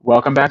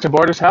Welcome back to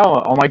Bored as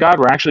Hell. Oh my god,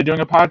 we're actually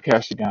doing a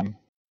podcast again.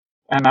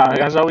 And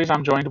as always,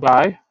 I'm joined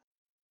by...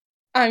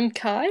 I'm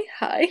Kai.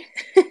 Hi.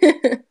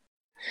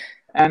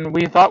 And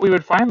we thought we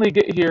would finally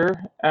get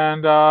here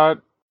and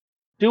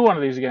do one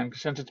of these again,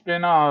 since it's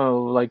been,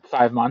 like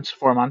 5 months,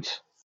 4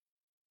 months.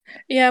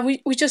 Yeah,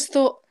 we just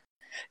thought,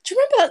 do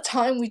you remember that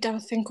time we done a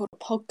thing called a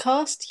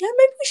podcast? Yeah,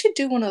 maybe we should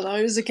do one of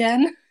those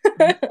again.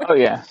 Oh,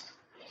 yeah.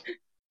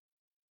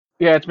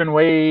 Yeah, it's been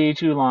way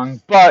too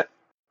long. But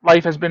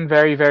life has been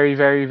very, very,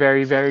 very,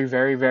 very, very,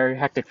 very, very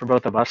hectic for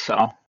both of us,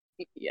 so...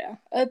 Yeah,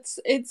 it's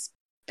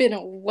been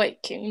a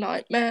waking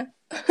nightmare.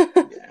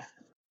 Yeah.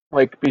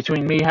 Like,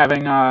 between me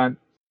having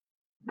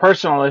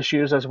personal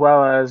issues as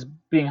well as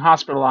being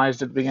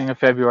hospitalized at the beginning of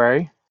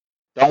February.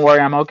 Don't worry,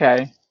 I'm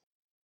okay.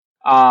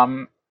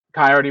 Kai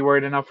already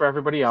worried enough for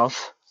everybody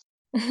else.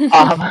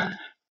 And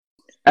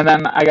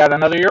then I got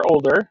another year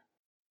older.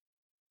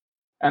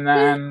 And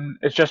then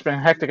it's just been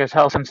hectic as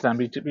hell since then,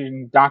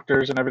 between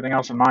doctors and everything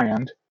else on my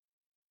end.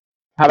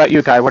 How about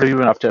you, Kai? What have you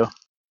been up to?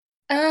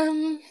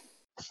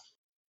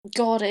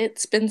 God,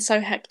 it's been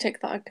so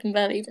hectic that I can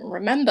barely even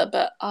remember,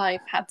 but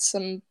I've had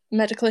some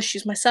medical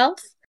issues myself.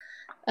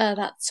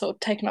 That's sort of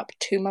taken up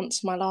 2 months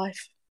of my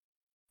life.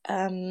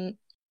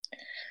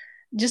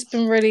 Just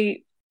been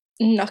really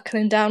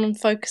knuckling down and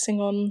focusing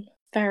on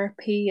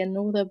therapy and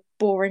all the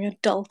boring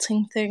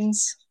adulting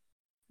things.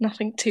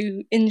 Nothing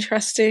too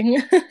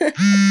interesting.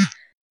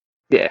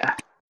 Yeah.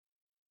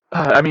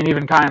 I mean,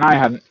 even Kai and I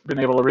hadn't been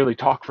able to really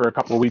talk for a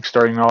couple of weeks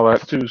during all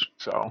that, too,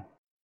 so...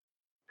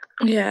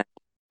 Yeah,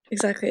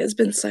 exactly. It's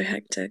been so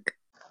hectic.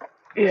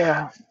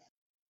 Yeah.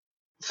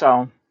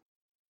 So,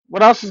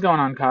 what else is going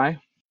on, Kai?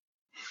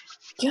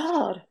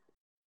 God.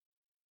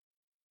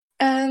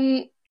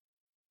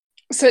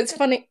 So it's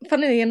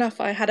funnily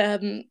enough, I had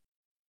a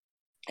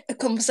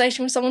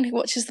conversation with someone who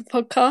watches the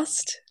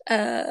podcast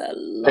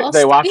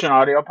They watch week. an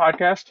audio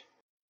podcast?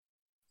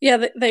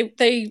 Yeah,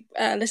 they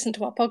listened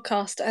to our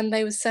podcast, and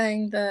they were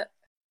saying that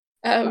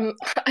I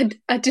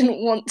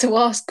didn't want to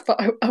ask, but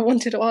I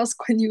wanted to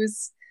ask when you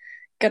was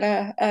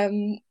gonna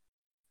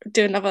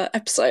do another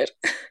episode.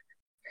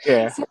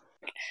 Yeah. So,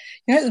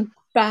 it's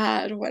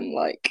bad when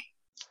like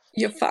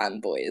your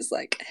fanboy is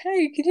like,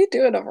 "Hey, can you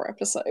do another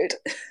episode?"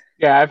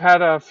 Yeah, I've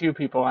had a few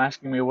people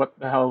asking me what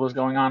the hell was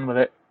going on with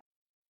it.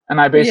 And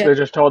I basically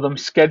just told them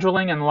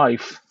scheduling and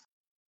life.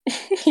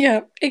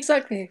 Yeah,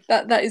 exactly.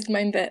 That is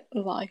main bit,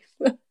 life.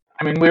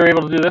 I mean, we were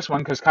able to do this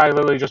one because Kai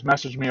literally just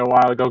messaged me a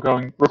while ago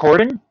going,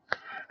 recording?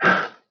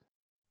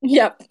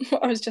 Yep.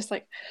 I was just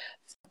like,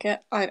 fuck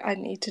it, I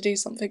need to do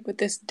something with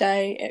this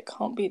day. It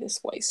can't be this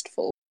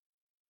wasteful.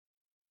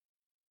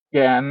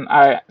 Yeah, and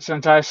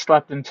since I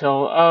slept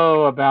until,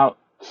 about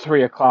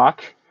 3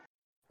 o'clock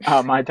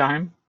my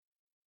time,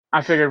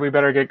 I figured we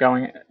better get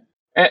going.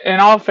 In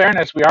all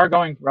fairness, we are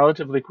going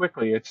relatively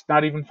quickly. It's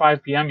not even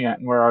 5 p.m. yet,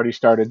 and we're already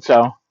started,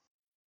 so...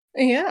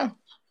 Yeah.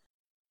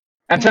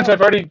 And since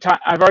I've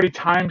already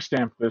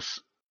time-stamped this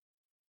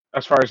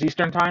as far as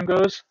Eastern time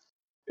goes,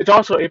 it's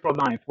also April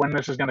 9th when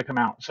this is going to come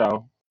out,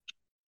 so...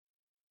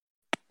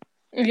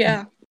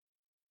 Yeah.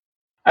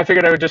 I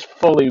figured I would just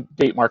fully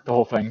date mark the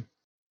whole thing.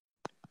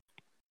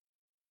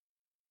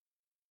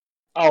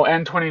 Oh,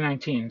 and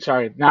 2019.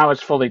 Sorry, now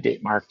it's fully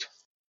date marked.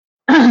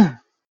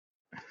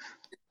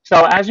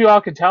 So, as you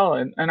all can tell,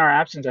 in our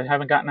absence, I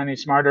haven't gotten any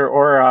smarter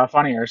or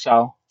funnier,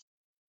 so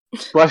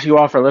bless you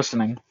all for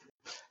listening.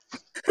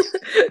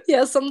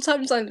 Yeah,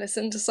 sometimes I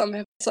listen to some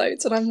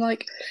episodes and I'm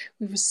like,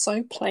 we were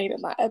so plain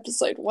in that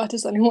episode. Why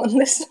does anyone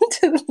listen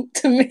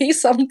to me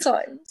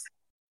sometimes?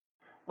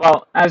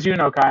 Well, as you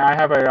know, Kai, I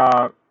have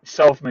a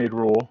self-made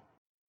rule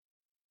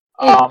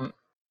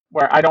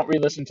where I don't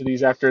re-listen to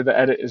these after the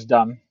edit is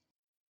done.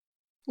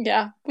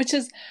 Yeah, which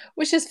is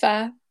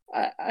fair.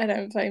 I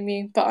don't blame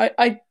you, but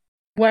I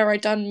where I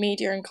done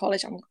media in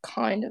college, I'm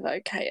kind of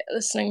okay at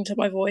listening to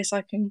my voice.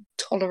 I can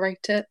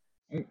tolerate it.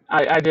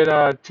 I did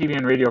a TV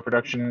and radio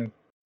production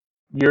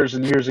years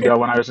and years ago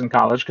when I was in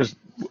college, because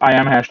I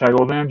am hashtag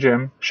old man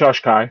Jim.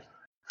 Shush, Kai.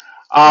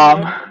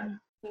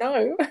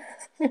 No.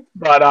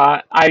 But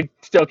I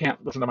still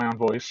can't listen to my own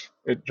voice.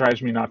 It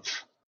drives me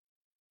nuts.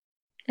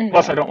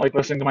 Plus, I don't like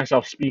listening to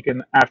myself speak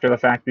after the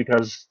fact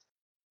because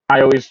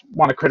I always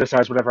want to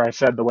criticize whatever I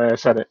said the way I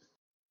said it.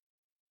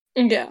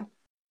 Yeah.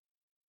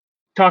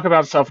 Talk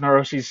about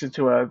self-neuroses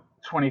to a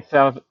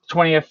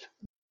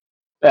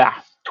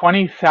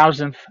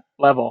 20,000th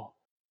level.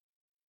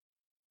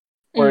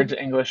 Words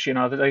English,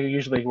 that they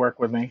usually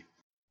work with me.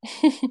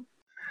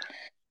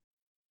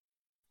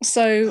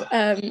 So,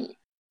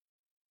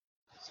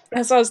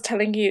 as I was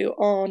telling you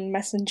on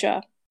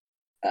Messenger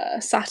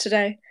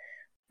Saturday,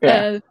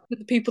 the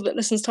people that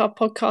listens to our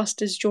podcast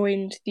has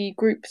joined the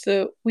group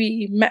that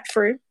we met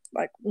through,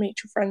 like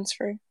mutual friends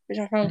through, which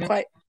I found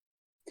quite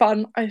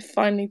fun. I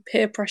finally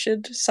peer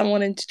pressured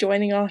someone into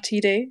joining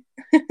RTD.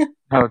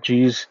 Oh,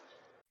 jeez.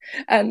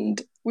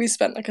 And we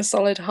spent like a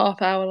solid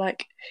half hour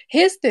like,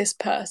 here's this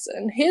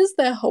person, here's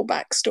their whole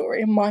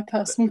backstory and my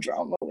personal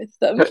drama with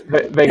them.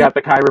 They got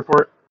the Kai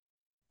report?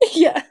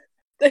 Yeah.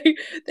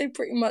 they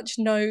pretty much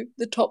know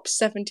the top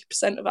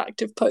 70% of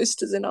active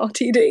posters in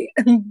RTD,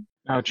 and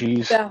Oh,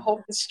 geez. their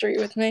whole history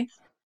with me.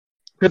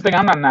 Good thing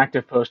I'm not an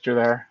active poster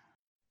there.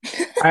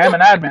 I am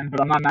an admin,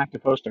 but I'm not an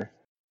active poster.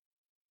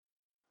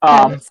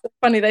 It's so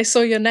funny. They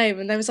saw your name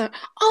and they was like,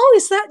 "Oh,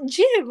 is that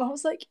Jim?" I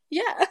was like,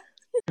 "Yeah."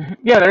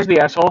 Yeah, there's the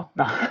asshole.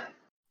 No.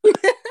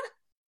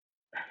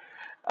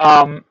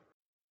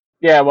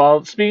 Yeah,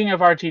 well, speaking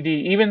of RTD,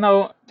 even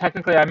though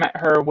technically I met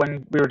her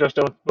when we were just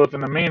both in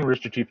the main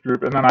Rooster Teeth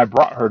group, and then I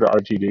brought her to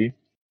RTD,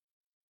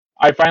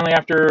 I finally,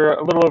 after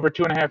a little over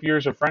 2.5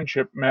 years of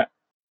friendship, met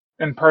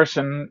in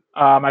person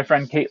my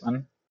friend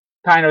Caitlin.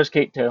 Kai knows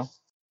Kate too.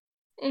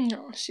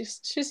 No, she's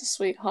a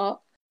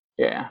sweetheart.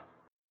 Yeah.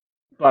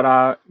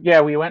 But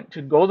yeah, we went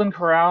to Golden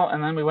Corral,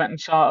 and then we went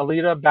and saw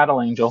Alita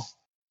Battle Angel.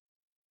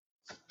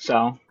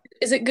 So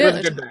Is it it was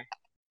a good? good day.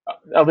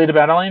 Alita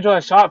Battle Angel, I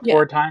saw it Yeah.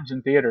 4 times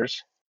in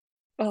theaters.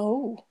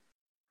 Oh.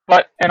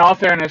 But in all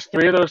fairness,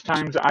 3 of those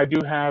times I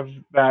do have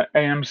that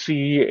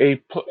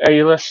AMC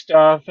A-list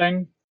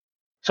thing.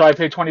 So I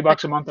pay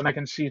 $20 a month and I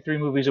can see 3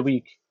 movies a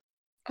week.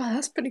 Oh,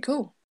 that's pretty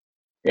cool.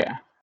 Yeah.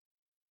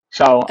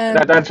 So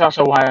that's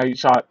also why I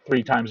saw it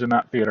 3 times in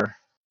that theater.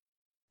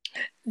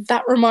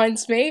 That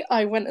reminds me,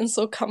 I went and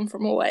saw Come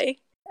From Away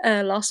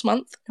last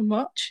month in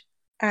March.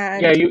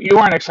 And yeah, you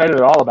weren't excited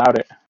at all about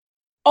it.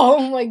 Oh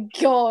my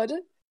god!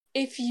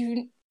 If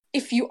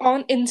you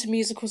aren't into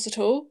musicals at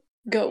all,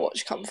 go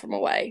watch Come From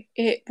Away.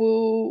 It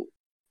will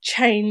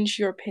change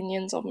your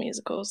opinions on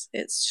musicals.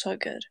 It's so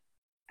good.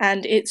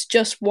 And it's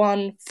just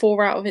won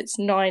 4 out of its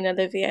 9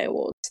 Olivier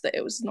Awards that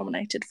it was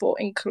nominated for,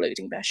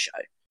 including Best Show.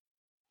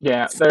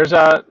 Yeah, there's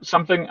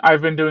something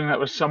I've been doing that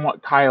was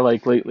somewhat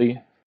Kai-like lately.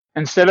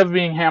 Instead of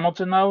being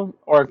Hamilton, though,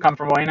 or Come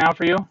From Away now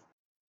for you,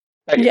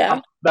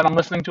 that I'm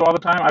listening to all the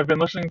time, I've been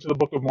listening to the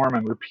Book of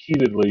Mormon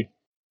repeatedly.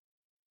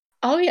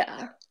 Oh,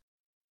 yeah.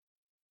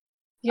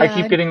 I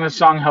keep getting the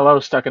song Hello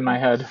stuck in my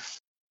head.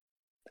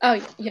 Oh,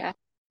 yeah.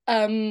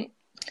 One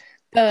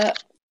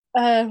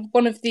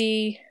of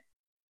the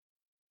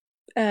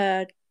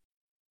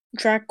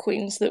drag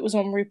queens that was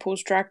on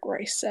RuPaul's Drag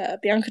Race,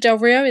 Bianca Del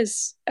Rio,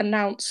 is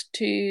announced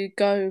to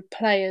go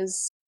play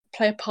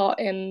a part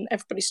in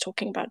Everybody's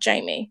Talking About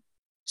Jamie.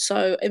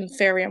 So in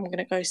theory, I'm going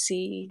to go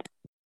see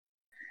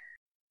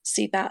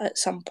that at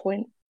some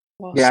point.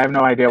 Yeah, I have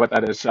no idea what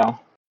that is, so.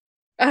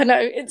 I know,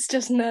 it's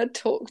just nerd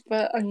talk,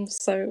 but I'm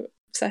so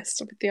obsessed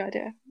with the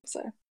idea.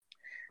 So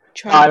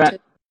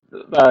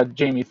the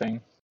Jamie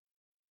thing.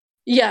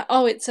 Yeah,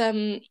 it's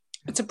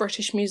a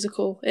British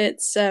musical.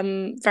 It's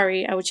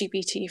very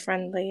LGBT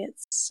friendly.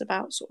 It's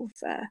about sort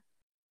of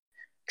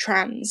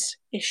trans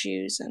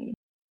issues, and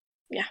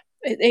yeah,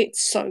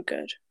 it's so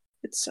good.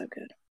 It's so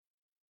good.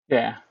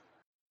 Yeah.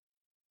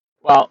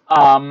 Well,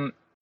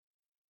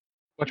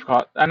 what you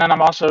call it? And then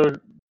I'm also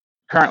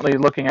currently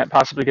looking at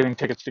possibly getting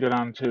tickets to go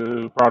down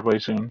to Broadway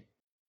soon.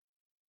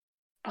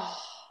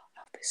 Oh,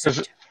 that'll be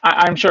so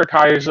I'm sure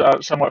Kai is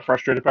somewhat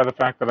frustrated by the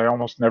fact that I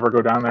almost never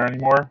go down there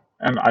anymore,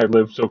 and I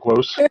live so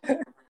close.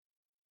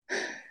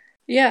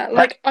 Yeah,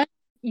 like I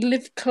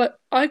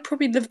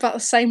probably live about the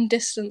same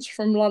distance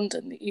from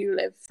London that you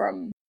live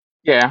from.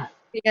 Yeah.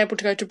 Being able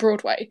to go to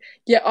Broadway.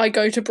 Yeah, I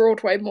go to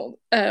Broadway more.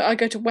 I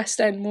go to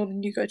West End more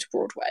than you go to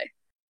Broadway.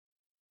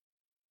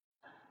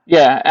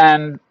 Yeah,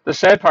 and the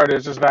sad part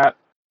is that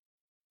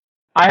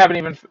I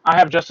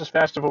have just as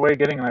fast of a way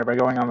getting there by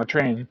going on the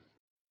train.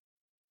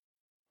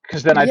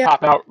 Because then I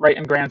pop out right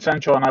in Grand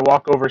Central and I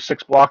walk over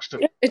 6 blocks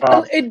to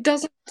it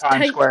doesn't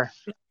Times Square.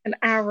 An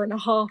hour and a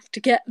half to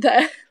get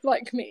there,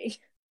 like me.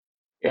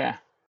 Yeah.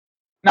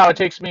 No, it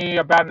takes me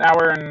about an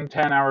hour and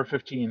 10, hour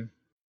 15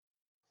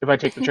 if I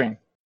take the train.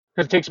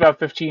 Because it takes about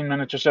 15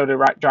 minutes or so to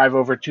drive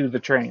over to the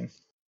train.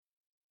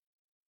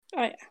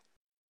 Oh, yeah.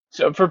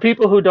 So for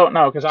people who don't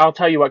know, because I'll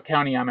tell you what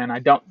county I'm in, I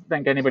don't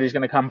think anybody's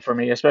going to come for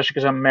me, especially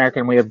because I'm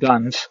American and we have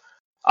guns.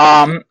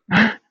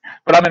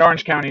 But I'm in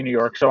Orange County, New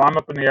York, so I'm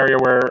up in the area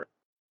where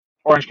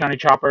Orange County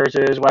Choppers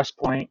is, West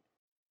Point.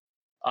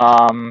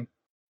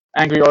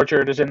 Angry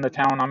Orchard is in the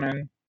town I'm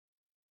in.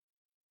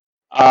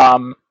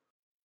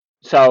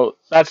 So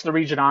that's the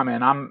region I'm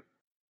in.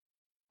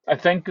 I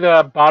think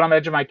the bottom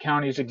edge of my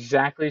county is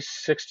exactly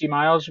 60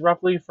 miles,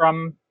 roughly,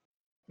 from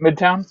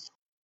Midtown.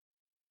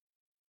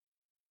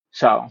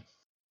 So,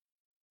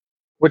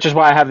 which is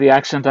why I have the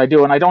accent I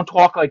do, and I don't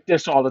talk like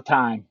this all the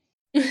time.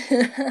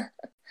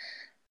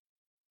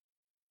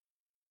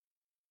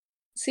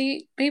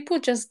 See, people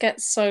just get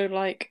so,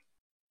 like,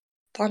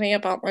 funny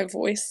about my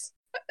voice.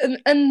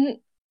 And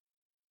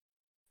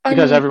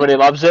because everybody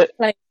loves it?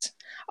 Like,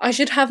 I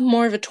should have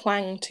more of a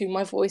twang to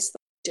my voice than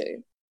I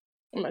do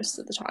most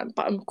of the time,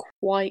 but I'm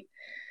quite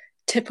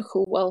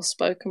typical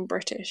well-spoken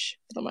British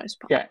for the most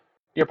part. Yeah,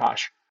 you're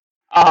posh.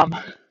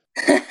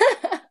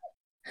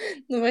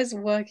 The most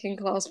working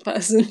class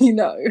person you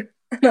know.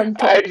 And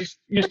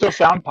you still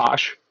sound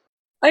posh.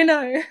 I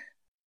know.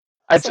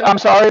 I'm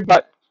sorry,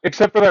 but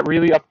except for that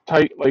really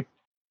uptight, like,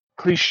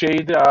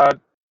 cliched,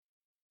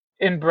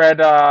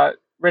 inbred,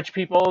 rich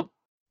people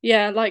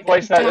like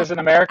voice that is in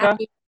America.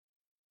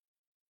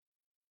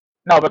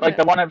 No, but like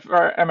the one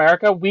for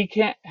America, we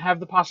can't have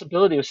the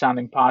possibility of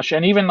sounding posh,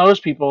 and even those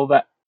people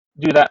that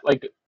do that,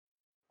 like,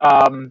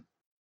 um,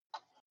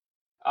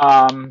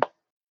 um,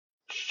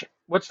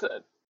 what's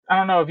the? I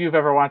don't know if you've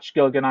ever watched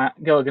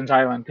Gilligan's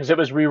Island because it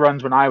was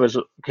reruns when I was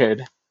a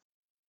kid.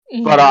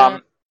 But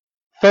No.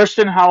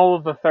 Thurston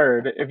Howell the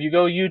Third, if you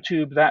go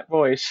YouTube that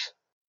voice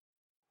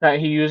that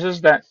he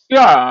uses, that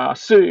yeah,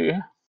 see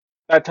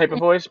that type of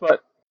voice,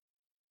 but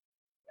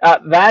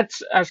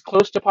that's as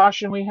close to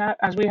posh as we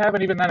have,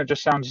 and even then, it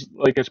just sounds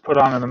like it's put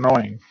on and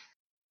annoying.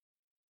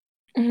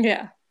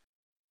 Yeah.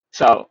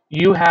 So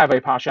you have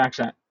a posh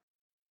accent.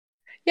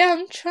 Yeah,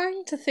 I'm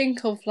trying to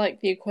think of like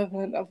the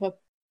equivalent of a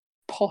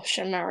posh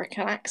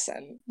American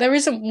accent. There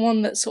isn't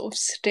one that sort of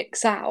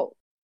sticks out.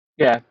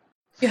 Yeah,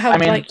 You I have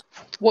mean, like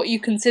what you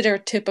consider a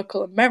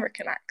typical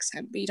American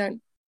accent, but you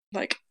don't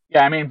like.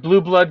 yeah, I mean,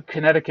 blue blood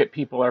Connecticut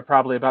people are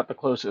probably about the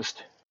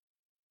closest.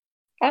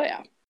 Oh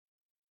yeah.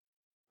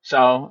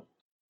 So,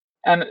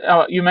 and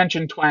you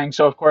mentioned twang,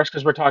 so of course,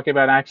 because we're talking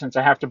about accents,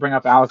 I have to bring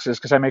up Alex's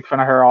because I make fun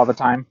of her all the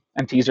time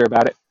and tease her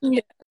about it. Yeah.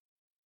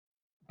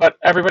 But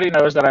everybody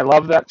knows that I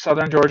love that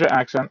Southern Georgia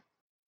accent,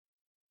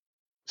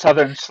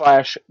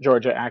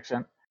 Southern/Georgia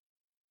accent.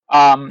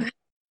 Um,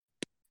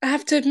 I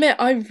have to admit,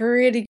 I've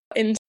really got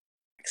into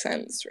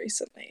accents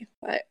recently.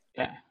 Like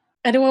yeah,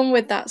 anyone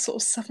with that sort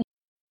of southern,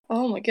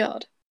 oh my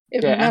god,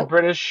 it yeah, and melts.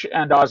 British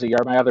and Aussie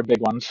are my other big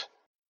ones,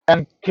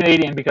 and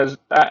Canadian because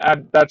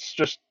that's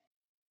just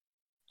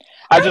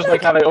I I just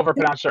like like. how they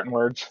overpronounce certain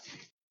words.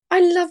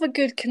 I love a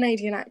good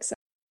Canadian accent.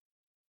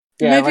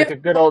 Yeah, Maybe like a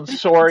good old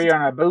sorry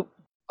on a boot.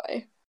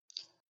 I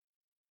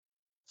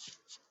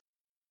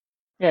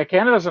Yeah,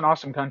 Canada's an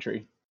awesome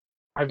country.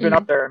 I've been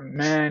up mm. there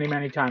many,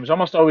 many times,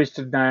 almost always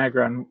to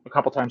Niagara and a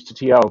couple times to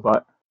TO,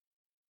 but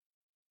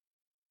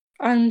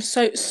I'm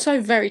so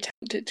very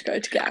tempted to go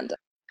to Gander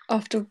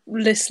after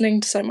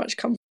listening to so much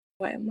come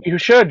away. you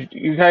should.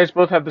 You guys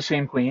both have the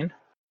same queen.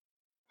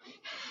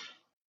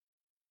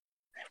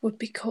 It would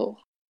be cool,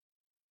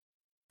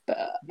 but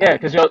Yeah,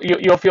 because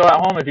you'll feel at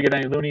home if you get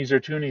any loonies or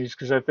toonies,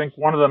 because I think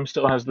one of them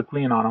still has the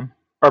queen on them,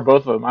 or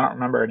both of them. I don't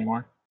remember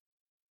anymore.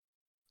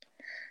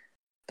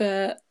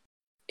 but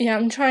yeah,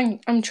 I'm trying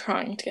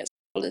to get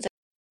holidays.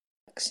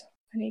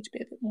 I need to be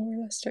a bit more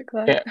realistic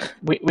though. Yeah,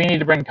 we need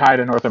to bring Kai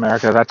to North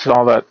America. That's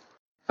all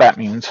that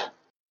means.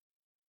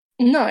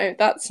 No,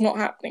 that's not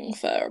happening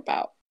for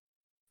about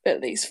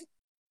at least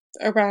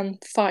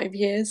around 5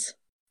 years,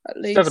 at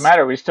It doesn't least.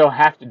 matter. We still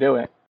have to do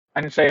it.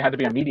 I didn't say it had to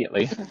be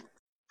immediately,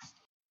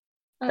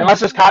 Oh,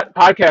 unless this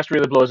podcast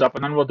really blows up,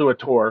 and then we'll do a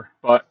tour.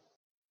 But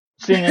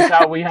seeing as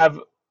how we have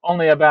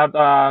only about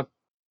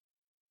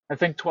I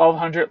think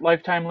 1,200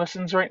 lifetime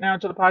listens right now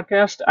to the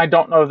podcast, I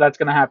don't know if that's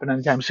going to happen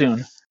anytime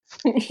soon.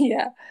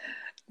 yeah,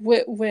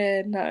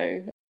 we're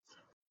no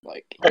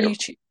like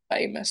YouTube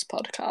famous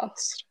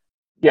podcast.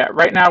 Yeah,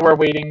 right now we're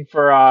waiting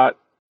for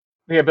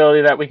the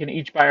ability that we can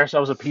each buy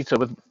ourselves a pizza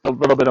with a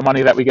little bit of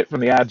money that we get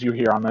from the ads you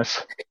hear on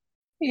this.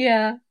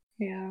 Yeah,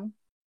 yeah.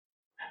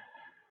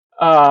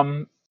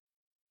 Um,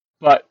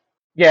 but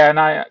yeah, and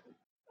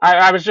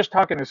I was just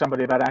talking to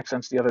somebody about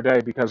accents the other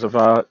day because of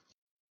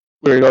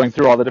we were going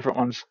through all the different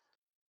ones.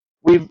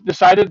 We've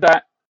decided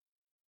that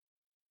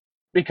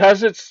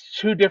because it's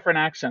two different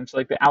accents,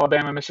 like the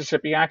Alabama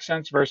Mississippi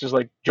accents versus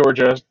like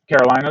Georgia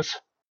Carolinas,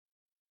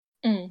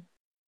 Mm.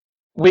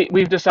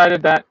 we've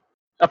decided that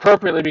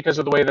appropriately because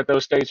of the way that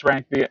those states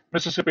rank, the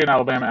Mississippi and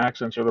Alabama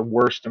accents are the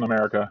worst in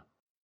America.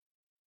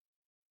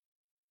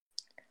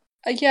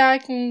 Yeah,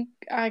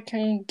 I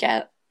can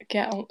get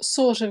on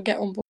sort of get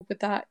on board with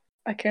that.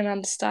 I can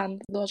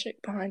understand the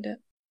logic behind it.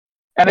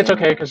 And it's Being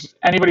okay because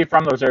anybody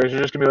from those areas are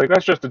just gonna be like,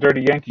 that's just a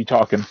dirty Yankee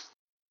talking.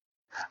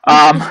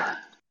 Um,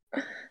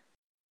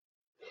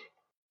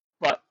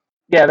 but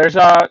yeah, there's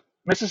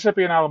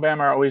Mississippi and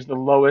Alabama are always the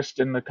lowest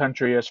in the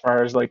country as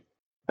far as like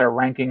their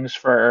rankings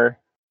for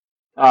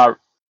uh,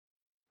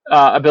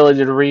 ability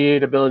to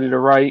read, ability to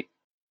write,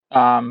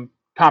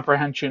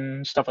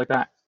 comprehension, stuff like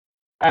that,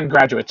 and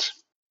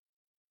graduates.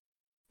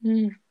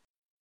 Mm.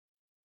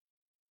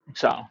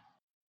 So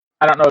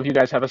I don't know if you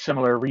guys have a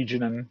similar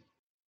region in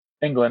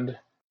England.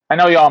 I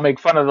know y'all make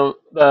fun of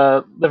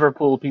the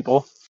Liverpool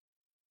people.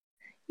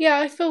 Yeah,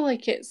 I feel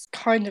like it's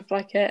kind of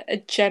like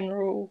a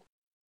general.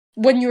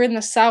 When you're in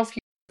the south,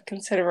 you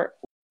consider it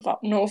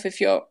up north.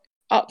 If you're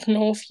up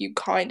north, you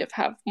kind of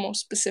have more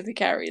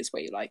specific areas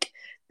where you're like,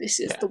 this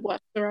is Yeah, the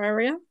Worcester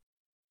area.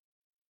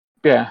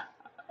 yeah.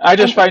 I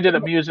just And find it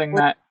amusing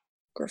that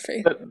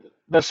geography.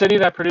 the city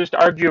that produced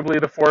arguably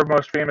the four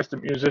most famous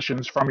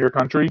musicians from your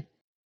country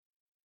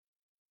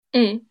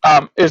Mm.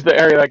 is the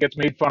area that gets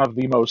made fun of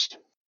the most.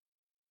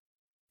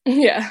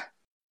 Yeah,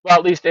 Well,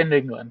 at least in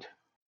England.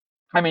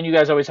 I mean, you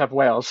guys always have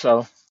Wales,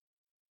 so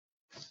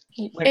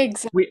we we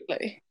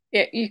exactly.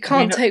 Yeah, you we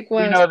can't know take we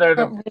Wales. know they're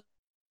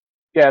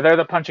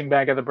the punching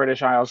bag of the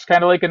British Isles,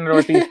 kind of like in the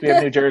Northeast we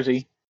have New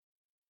Jersey.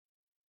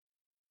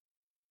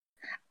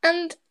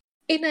 And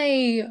in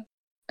a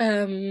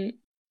um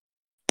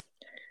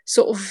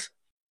sort of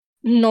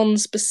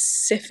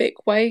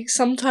non-specific way,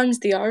 sometimes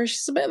the Irish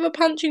is a bit of a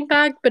punching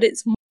bag, but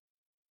it's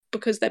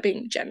because they're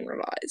being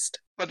generalised.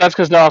 But that's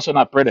because they're also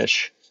not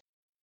British.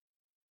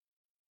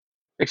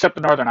 Except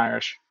the Northern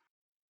Irish.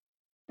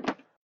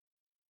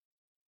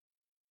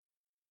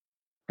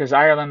 Because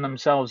Ireland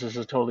themselves is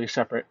a totally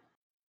separate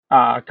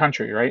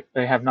country, right?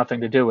 They have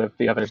nothing to do with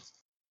the other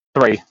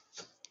three.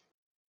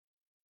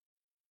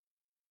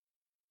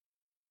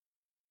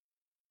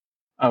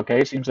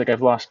 Okay, seems like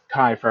I've lost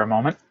Kai for a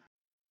moment.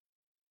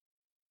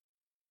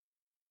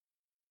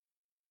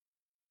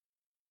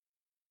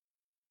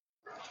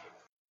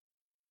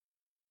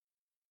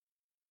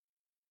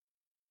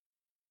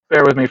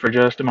 Bear with me for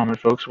just a moment,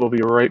 folks. We'll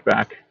be right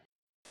back.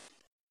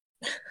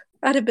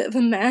 I had a bit of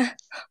a mare.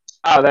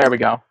 Oh, there we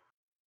go.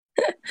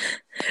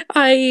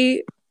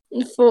 I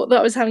thought that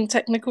I was having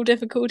technical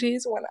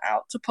difficulties, went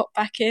out to pop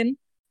back in,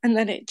 and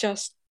then it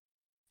just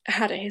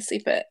had a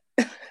hissy fit.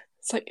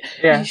 It's like,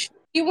 yeah,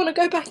 you want to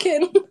go back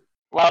in?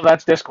 Well,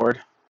 that's Discord.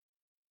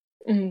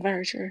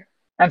 Very true.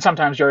 And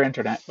sometimes your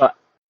internet, but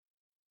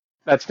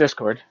that's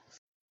Discord.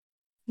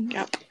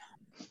 Yep.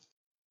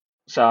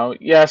 So,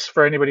 yes,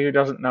 for anybody who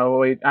doesn't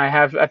know,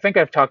 I think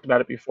I've talked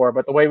about it before,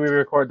 but the way we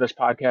record this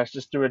podcast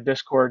is through a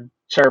Discord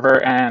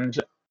server and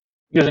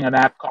using an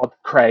app called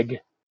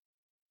Craig.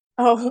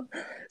 Oh,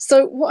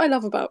 so what I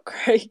love about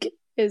Craig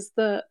is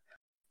that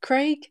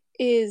Craig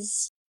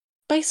is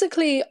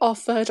basically our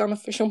third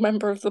unofficial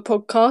member of the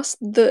podcast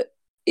that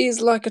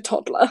is like a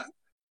toddler.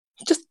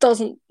 Just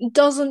doesn't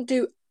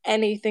do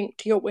anything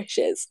to your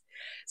wishes.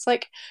 It's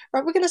like,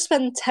 right, we're going to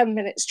spend 10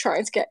 minutes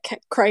trying to get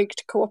Craig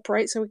to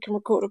cooperate so we can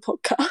record a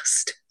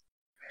podcast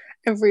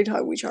every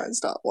time we try and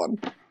start one.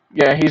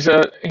 Yeah, he's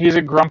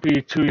a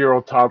grumpy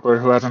 2-year-old toddler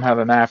who hasn't had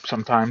a nap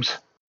sometimes.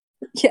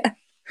 Yeah.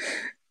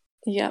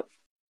 Yep.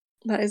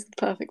 That is the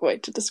perfect way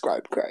to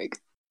describe Craig.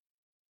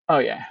 Oh,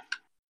 yeah.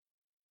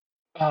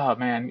 Oh,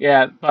 man.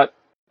 Yeah, but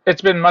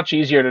it's been much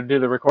easier to do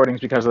the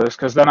recordings because of this,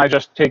 because then I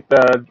just take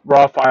the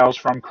raw files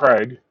from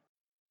Craig,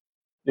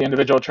 the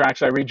individual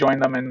tracks, I rejoin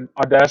them in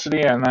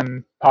Audacity, and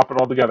then pop it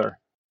all together.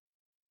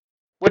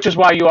 Which is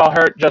why you all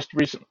heard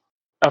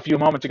a few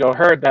moments ago,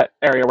 heard that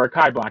area where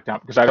Kai blacked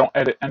out, because I don't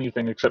edit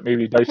anything except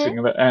maybe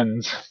dicing the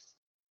ends.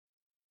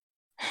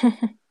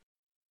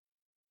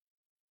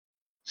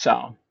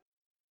 So,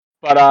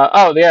 but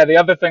the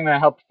other thing that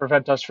helped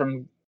prevent us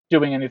from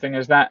doing anything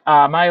is that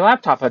my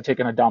laptop had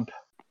taken a dump.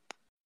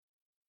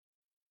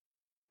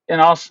 In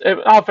all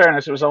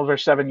fairness, it was over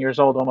 7 years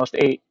old, almost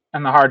 8,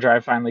 and the hard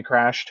drive finally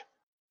crashed.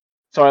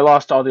 So I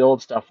lost all the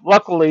old stuff.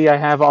 Luckily, I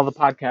have all the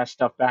podcast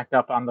stuff backed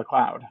up on the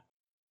cloud.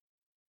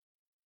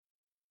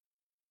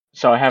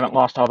 So I haven't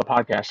lost all the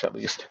podcasts, at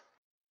least.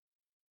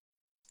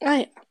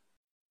 Right.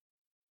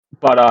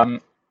 But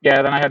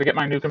yeah, then I had to get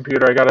my new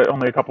computer. I got it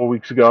only a couple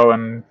weeks ago,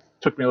 and it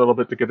took me a little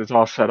bit to get it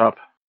all set up.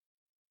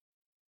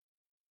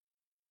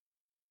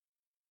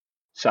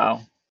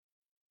 So,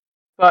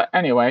 but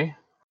anyway,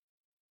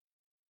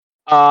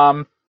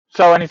 so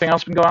anything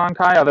else been going on,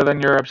 Kai, other than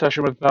your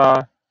obsession with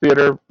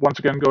theater once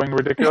again going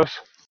ridiculous?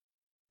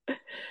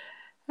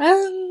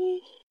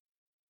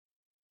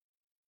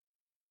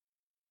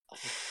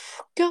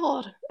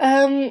 God.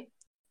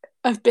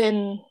 I've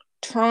been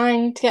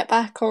trying to get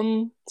back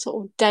on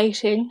sort of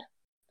dating,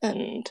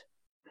 and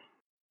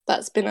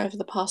that's been over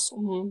the past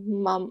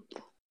month,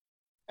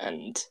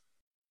 and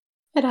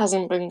it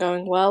hasn't been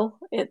going well.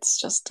 It's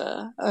just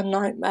a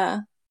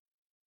nightmare.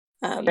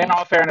 In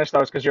all fairness, though,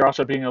 it's because you're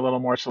also being a little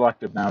more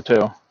selective now,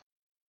 too.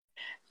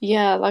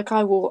 Yeah, like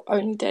I will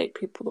only date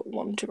people that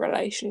want a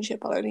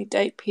relationship. I'll only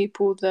date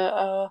people that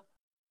are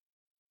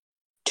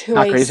to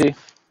Not crazy.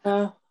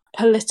 A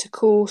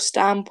political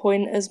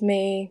standpoint as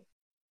me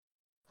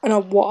and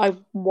are what I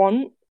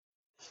want.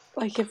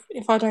 Like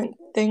if I don't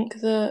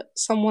think that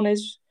someone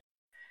is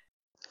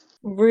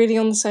really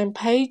on the same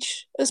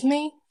page as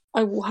me,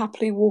 I will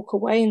happily walk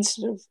away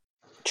instead of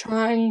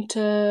trying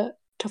to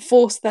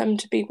force them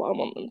to be what I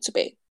want them to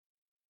be.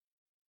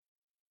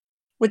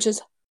 Which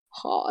is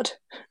hard.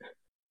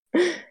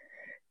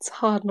 It's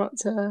hard not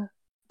to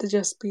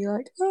just be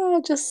like,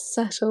 oh, just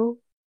settle.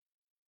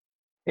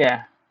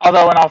 Yeah.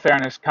 Although, in all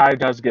fairness, Kai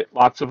does get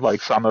lots of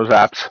likes on those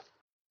apps.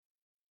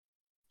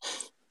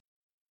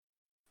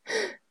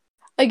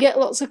 I get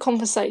lots of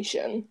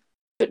conversation,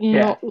 but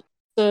not lots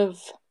of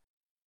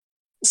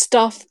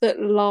stuff that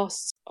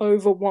lasts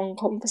over one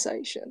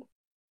conversation.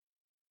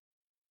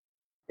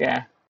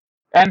 Yeah.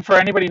 And for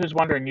anybody who's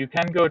wondering, you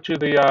can go to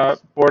the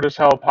Bored as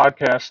Hell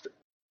podcast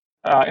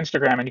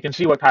Instagram, and you can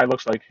see what Kai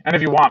looks like. And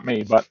if you want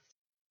me, but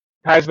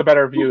Kai's the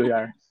better view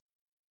there.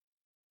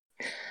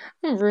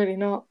 I'm really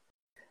not.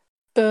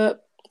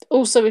 But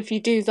also, if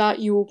you do that,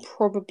 you will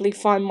probably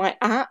find my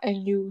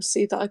and you will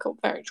see that I got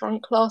very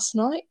drunk last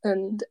night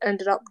and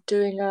ended up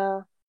doing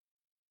a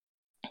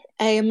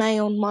AMA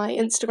on my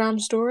Instagram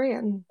story,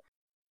 and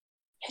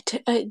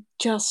it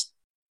just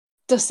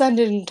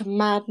descended into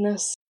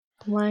madness.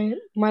 My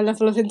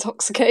level of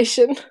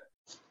intoxication.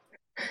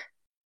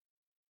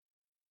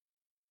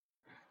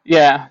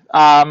 Yeah.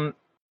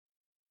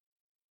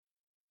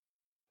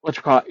 What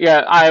you call it? Yeah,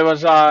 I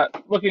was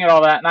looking at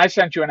all that, and I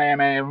sent you an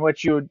AMA in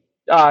which you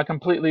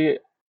completely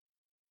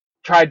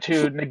tried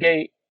to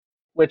negate,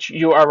 which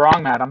you are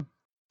wrong, madam.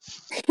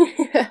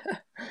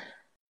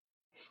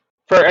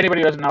 For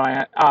anybody who doesn't know,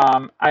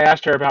 I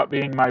asked her about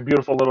being my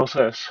beautiful little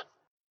sis.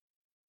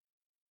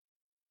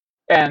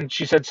 And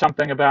she said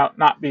something about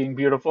not being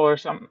beautiful or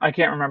something. I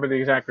can't remember the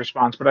exact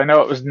response, but I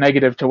know it was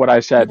negative to what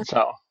I said,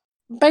 so.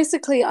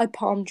 Basically, I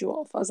palmed you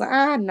off. I was like,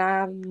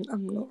 nah, I'm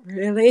not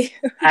really.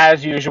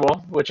 As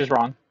usual, which is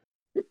wrong.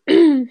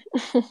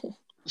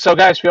 So,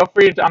 guys, feel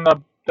free on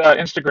the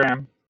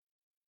Instagram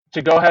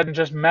to go ahead and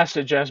just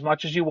message as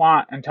much as you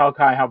want and tell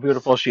Kai how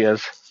beautiful she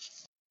is.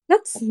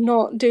 Let's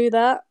not do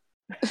that.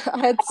 I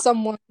had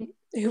someone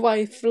who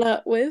I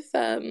flirt with,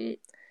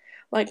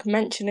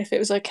 mention if it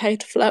was okay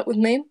to flirt with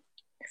me,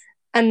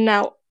 and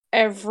now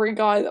every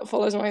guy that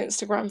follows my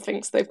Instagram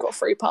thinks they've got a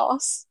free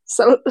pass.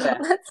 So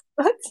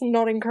let's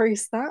not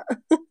increase that.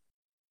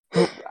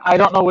 I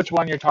don't know which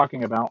one you're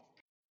talking about.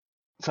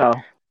 So.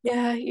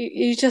 Yeah,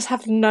 you just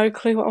have no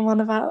clue what I'm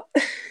on about.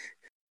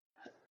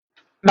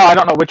 No, I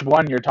don't know which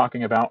one you're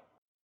talking about.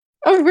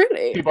 Oh,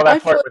 really? People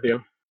that flirt with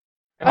you.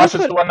 Unless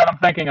it's the one that I'm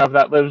thinking of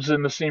that lives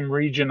in the same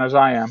region as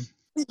I am.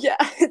 Yeah,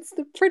 it's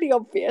the pretty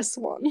obvious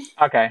one.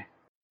 Okay.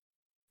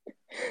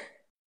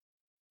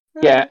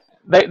 Yeah,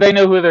 they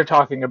know who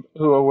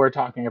we're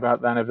talking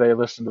about then if they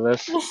listen to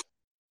this.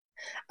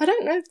 I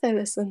don't know if they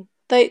listen.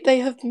 They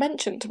have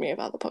mentioned to me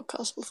about the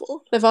podcast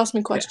before. They've asked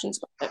me questions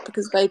about it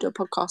because they do a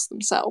podcast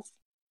themselves.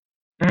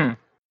 Mm.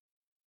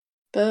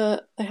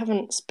 But they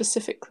haven't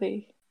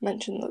specifically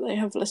mentioned that they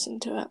have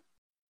listened to it.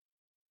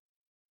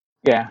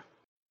 Yeah.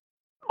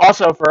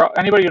 Also, for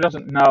anybody who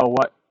doesn't know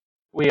what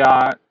we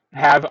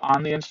have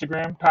on the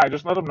Instagram, Kai,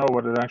 just let them know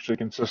what it actually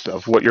consists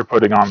of, what you're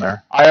putting on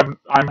there. I'm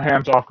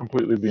hands off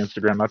completely with the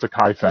Instagram. That's a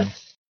Kai thing.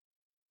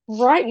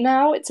 Right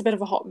now, it's a bit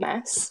of a hot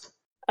mess.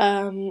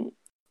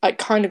 I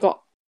kind of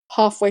got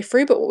halfway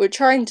through, but what we're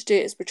trying to do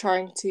is we're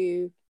trying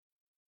to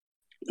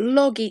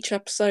log each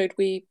episode.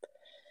 We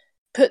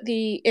put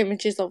the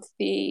images of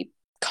the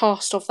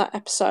cast of that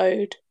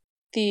episode,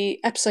 the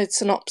episode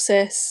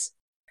synopsis,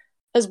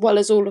 as well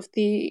as all of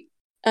the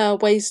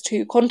ways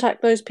to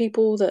contact those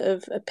people that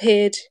have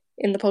appeared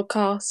in the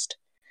podcast.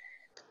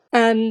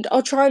 And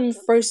I'll try and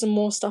throw some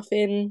more stuff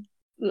in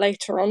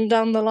later on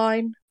down the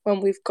line when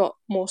we've got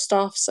more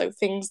stuff, so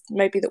things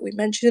maybe that we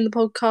mentioned in the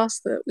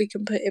podcast that we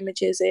can put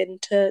images in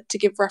to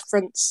give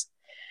reference.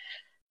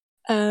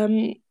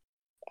 And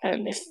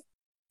if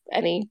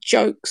any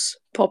jokes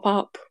pop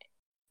up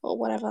or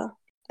whatever,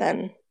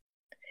 then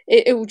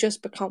it will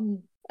just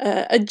become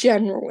a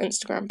general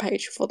Instagram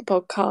page for the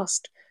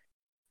podcast,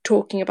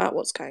 talking about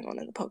what's going on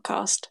in the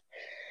podcast.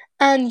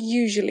 And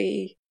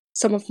usually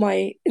some of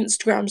my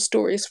Instagram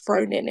stories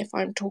thrown in if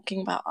I'm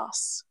talking about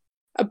us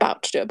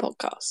about to do a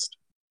podcast.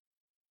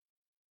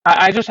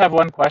 I just have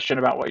one question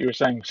about what you were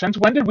saying. Since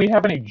when did we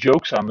have any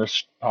jokes on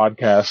this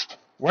podcast?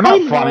 We're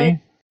not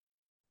funny.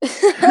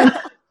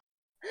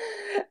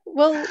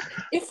 Well,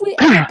 if we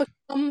ever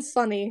become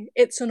funny,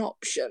 it's an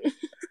option.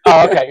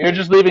 Oh, okay. You're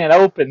just leaving it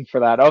open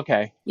for that.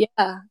 Okay.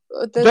 Yeah.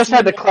 Just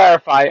had to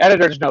clarify.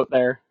 Editor's note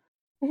there.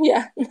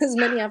 Yeah, there's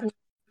many avenues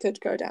could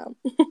go down.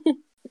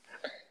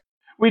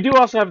 We do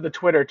also have the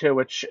Twitter, too,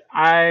 which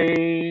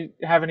I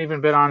haven't even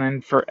been on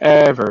in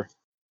forever.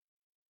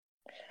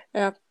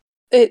 Yeah.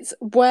 It's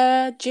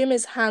where Jim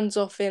is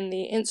hands-off in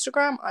the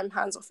Instagram, I'm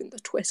hands-off in the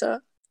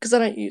Twitter, because I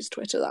don't use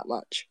Twitter that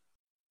much.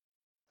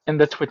 In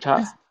the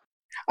Twitter?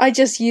 I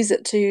just use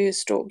it to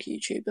stalk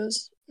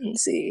YouTubers and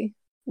see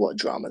what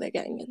drama they're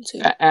getting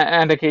into.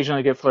 And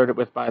occasionally get flirted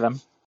with by them.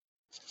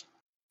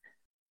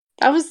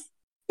 That was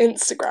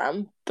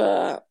Instagram,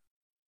 but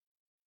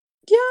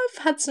yeah,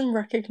 I've had some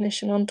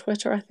recognition on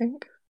Twitter, I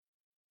think.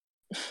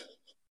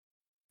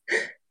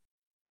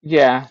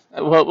 Yeah,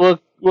 well,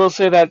 we'll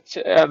say that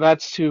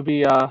that's to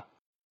be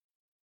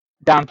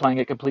downplaying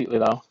it completely,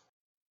 though.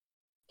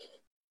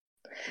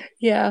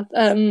 Yeah,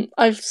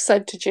 I've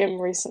said to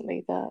Jim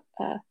recently that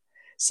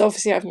so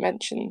obviously I've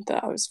mentioned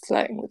that I was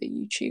flirting with a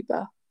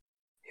YouTuber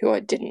who I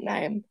didn't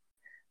name,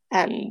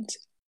 and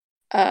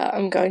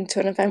I'm going to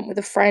an event with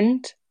a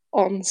friend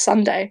on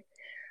Sunday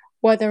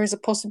where there is a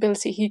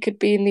possibility he could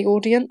be in the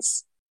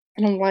audience,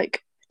 and I'm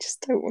like, I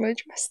just don't want to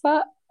address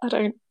that. I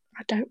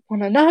don't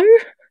want to know.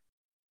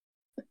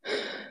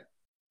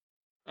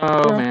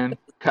 Oh man,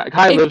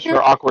 Kai lives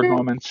for awkward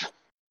moments.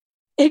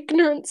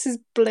 Ignorance is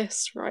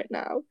bliss right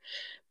now,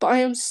 but I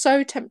am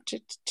so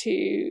tempted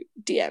to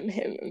DM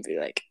him and be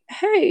like,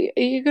 "Hey,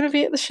 are you going to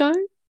be at the show?"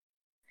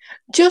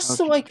 Just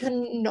so I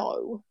can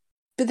know.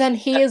 But then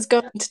he is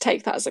going to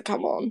take that as a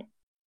come on.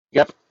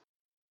 Yep.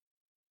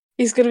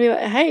 He's going to be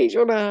like, "Hey, do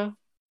you wanna?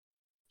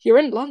 You're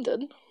in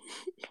London.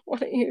 Why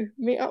don't you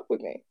meet up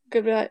with me?" I'm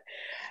going to be like,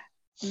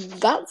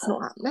 "That's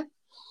not happening."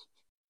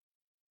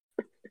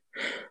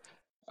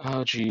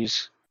 Oh,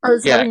 jeez. I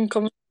was having a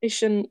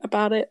conversation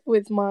about it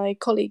with my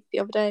colleague the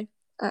other day,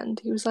 and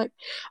he was like,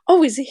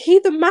 "Oh, is he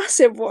the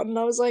massive one?" And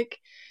I was like,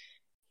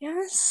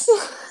 "Yes."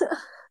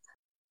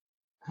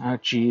 Oh,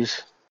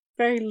 jeez.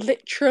 Very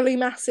literally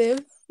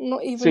massive.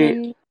 Not even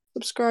in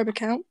subscriber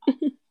count.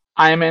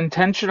 I'm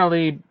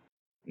intentionally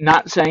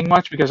not saying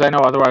much because I know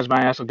otherwise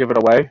my ass will give it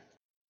away.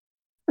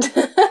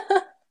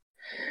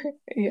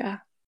 Yeah.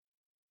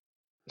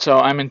 So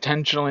I'm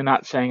intentionally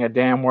not saying a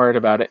damn word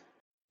about it.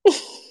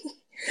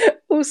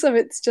 Also,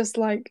 it's just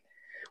like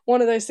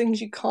one of those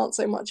things you can't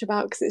say much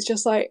about because it's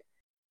just like,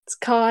 it's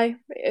Kai.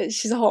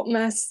 She's a hot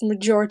mess the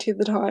majority of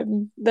the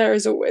time. There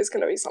is always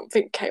going to be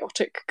something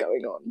chaotic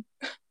going on.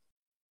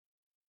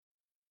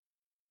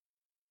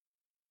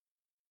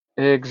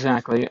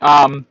 Exactly.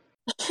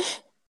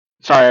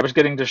 Sorry, I was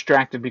getting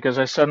distracted because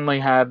I suddenly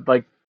had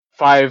like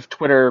 5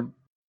 Twitter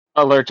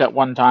alerts at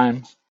one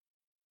time,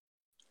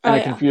 Oh and it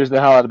yeah. confused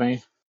the hell out of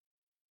me.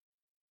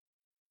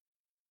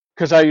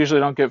 Because I usually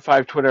don't get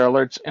 5 Twitter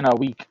alerts in a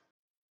week.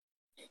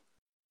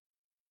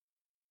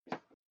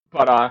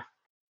 But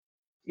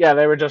yeah,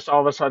 they were just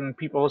all of a sudden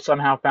people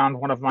somehow found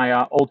one of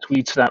my old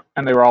tweets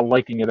and they were all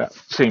liking it at the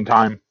same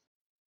time.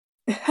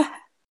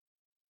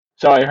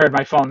 So I heard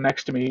my phone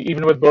next to me,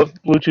 even with both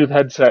Bluetooth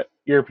headset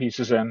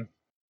earpieces in,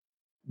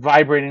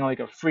 vibrating like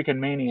a freaking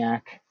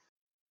maniac.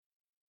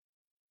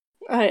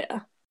 Oh yeah.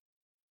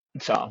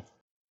 So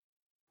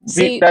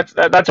See, that's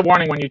a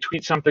warning when you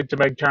tweet something to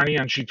Meg Turney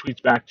and she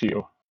tweets back to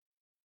you.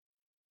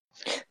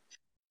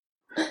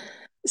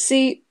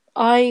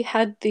 I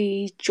had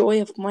the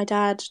joy of my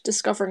dad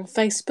discovering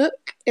Facebook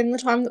in the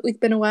time that we've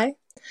been away.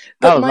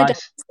 But Oh,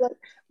 nice.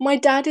 my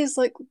dad is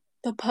like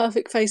the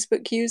perfect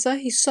Facebook user.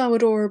 He's so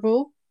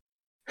adorable.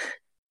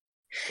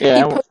 He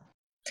Yeah, po-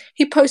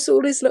 he posts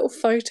all his little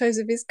photos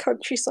of his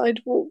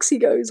countryside walks he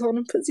goes on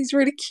and puts these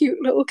really cute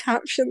little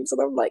captions,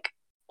 and I'm like,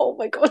 oh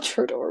my god,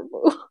 you're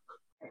adorable.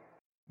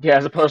 yeah.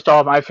 As opposed to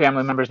all of my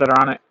family members that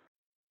are on it.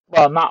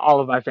 Well, not all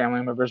of my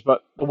family members,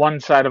 but the one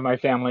side of my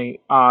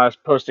family is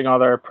posting all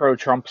their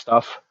pro-Trump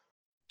stuff.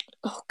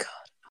 Oh god.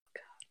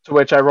 To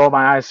which I roll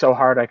my eyes so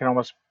hard I can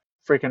almost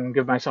freaking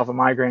give myself a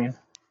migraine.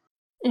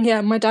 Yeah,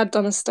 my dad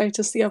done a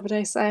status the other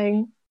day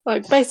saying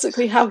like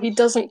basically how he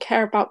doesn't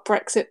care about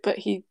Brexit, but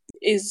he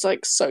is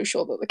like so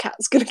sure that the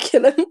cat's gonna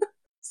kill him.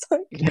 It's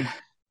like, Yeah.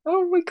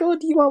 oh my god,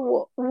 you are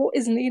what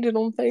is needed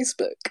on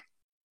Facebook.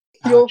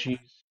 Oh, You're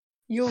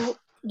jeez.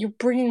 you're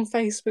bringing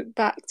Facebook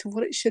back to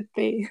what it should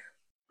be.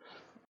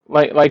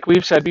 Like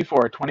we've said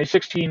before,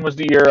 2016 was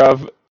the year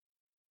of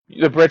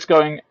the Brits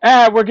going,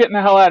 we're getting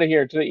the hell out of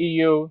here to the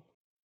EU,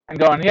 and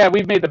going, yeah,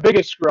 we've made the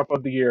biggest screw up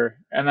of the year,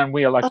 and then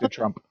we Oh, elected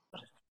Trump.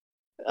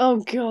 oh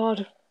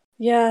god,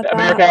 yeah,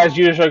 America, as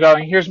usual,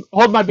 going,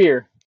 hold my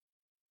beer.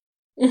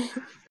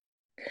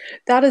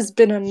 that has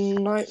been a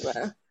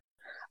nightmare.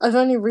 I've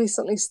only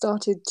recently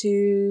started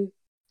to,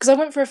 because I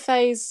went for a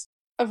phase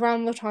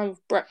around the time of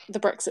the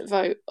Brexit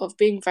vote of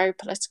being very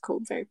political,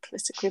 very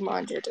politically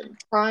minded, and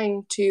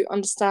trying to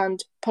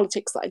understand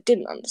politics that I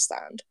didn't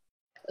understand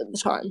at the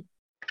time.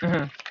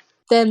 Mm-hmm.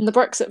 Then the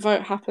Brexit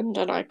vote happened,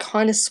 and I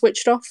kind of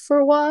switched off for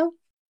a while.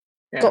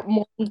 Yeah. Got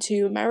more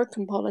into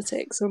American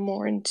politics and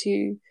more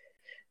into.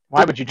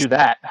 Why would you do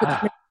that?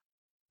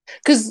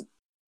 Because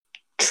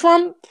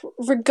Trump,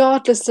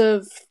 regardless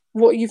of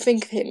what you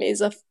think of him,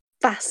 is a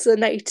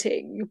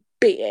fascinating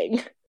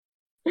being.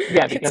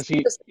 Yeah, because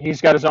he's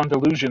got his own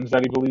delusions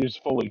that he believes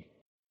fully.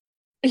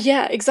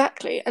 Yeah,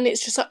 exactly. And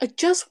it's just like, I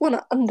just want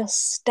to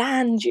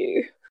understand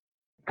you.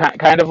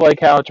 Kind of like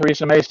how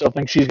Theresa May still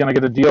thinks she's going to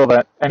get a deal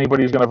that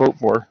anybody's going to vote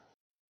for.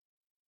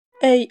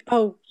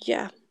 Oh,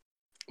 yeah.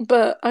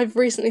 But I've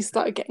recently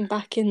started getting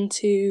back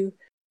into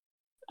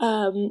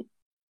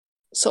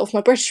sort of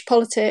my British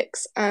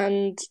politics,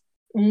 and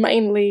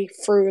mainly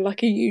through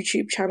like a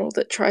YouTube channel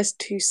that tries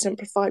to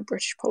simplify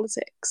British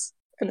politics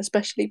and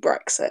especially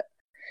Brexit.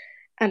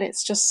 And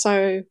it's just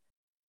so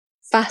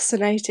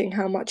fascinating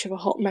how much of a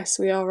hot mess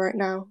we are right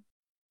now.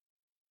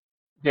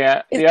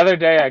 Yeah, the other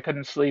day I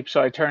couldn't sleep,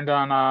 so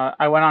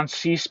I went on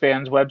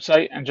C-SPAN's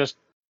website and just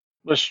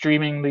was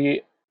streaming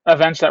the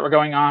events that were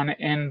going on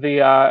in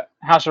the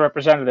House of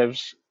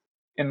Representatives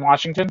in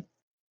Washington.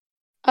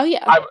 Oh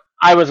yeah.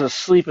 I was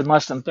asleep in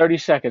less than 30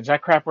 seconds.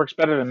 That crap works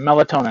better than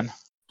melatonin.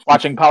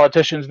 Watching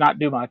politicians not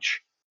do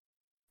much.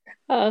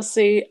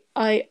 See,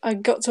 I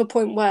got to a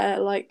point where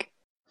like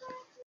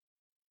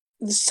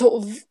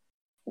sort of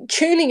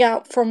tuning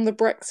out from the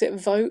Brexit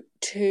vote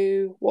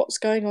to what's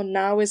going on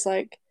now is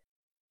like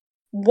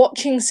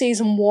watching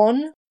season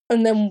 1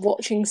 and then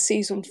watching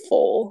season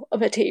 4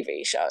 of a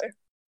TV show.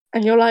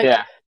 And you're like,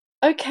 Yeah.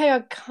 okay, I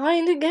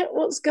kind of get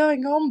what's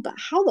going on, but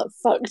how the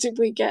fuck did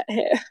we get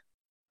here?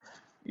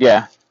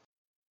 Yeah.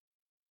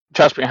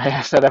 Trust me, I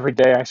ask that every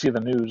day I see the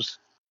news.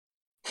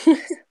 For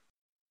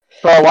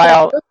a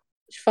while,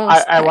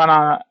 I went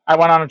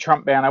on a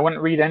Trump ban. I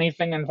wouldn't read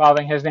anything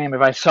involving his name.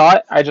 If I saw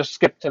it, I just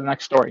skipped to the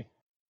next story.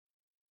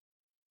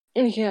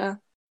 Yeah.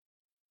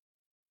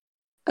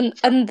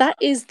 And that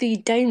is the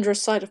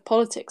dangerous side of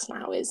politics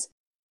now, is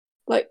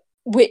like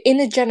we're in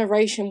a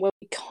generation where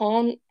we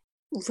can't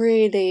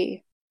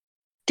really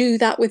do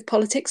that with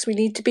politics. We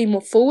need to be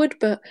more forward,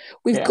 but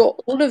we've got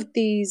all of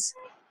these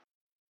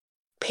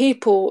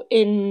people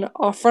in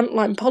our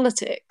frontline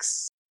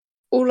politics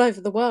all over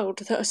the world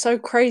that are so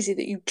crazy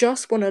that you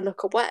just want to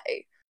look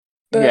away.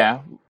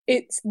 But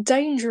it's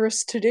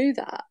dangerous to do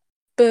that.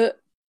 But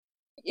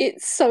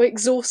it's so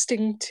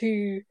exhausting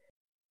to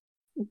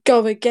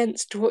go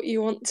against what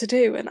you want to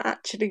do and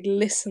actually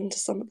listen to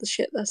some of the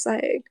shit they're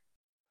saying.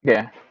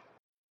 Yeah.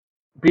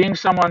 Being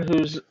someone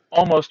who's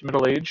almost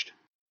middle-aged,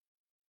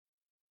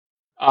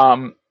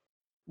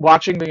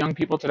 watching the young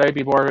people today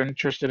be more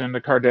interested in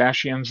the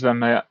Kardashians than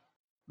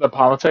the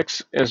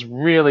politics is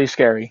really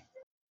scary.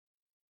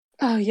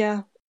 Oh,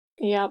 yeah.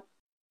 Yeah.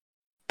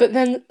 But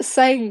then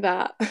saying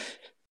that,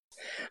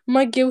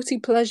 my guilty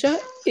pleasure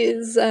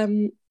is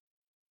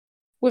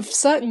with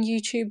certain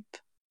YouTube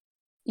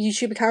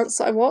accounts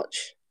that I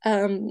watch.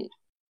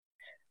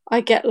 I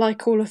get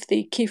like all of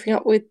the keeping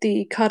up with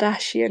the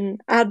Kardashian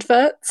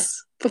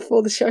adverts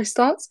before the show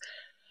starts.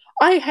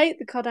 I hate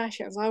the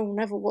Kardashians. I will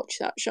never watch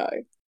that show.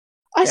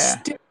 I Yeah.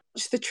 still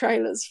watch the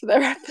trailers for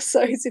their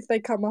episodes if they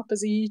come up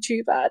as a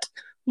YouTube ad.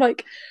 I'm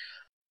like,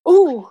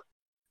 oh,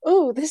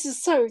 this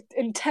is so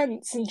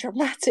intense and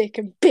dramatic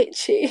and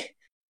bitchy.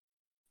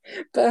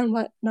 But I'm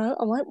like, no,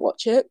 I won't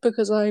watch it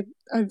because I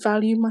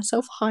value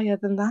myself higher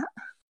than that.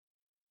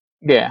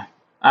 Yeah.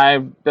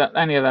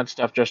 Any of that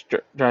stuff just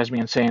drives me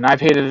insane.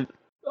 I've hated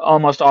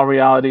almost all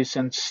reality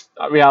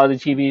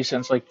TV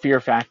since like Fear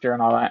Factor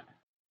and all that.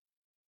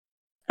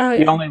 Oh,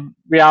 The yeah. only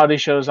reality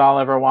shows I'll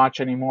ever watch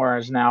anymore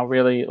is now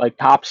really like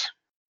Cops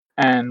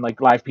and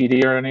like Live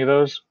PD or any of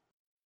those,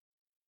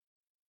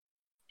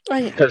 Oh,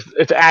 yeah. because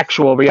it's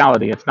actual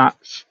reality. It's not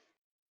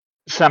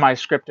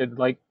semi-scripted.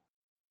 Like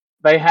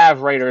they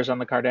have writers on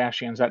the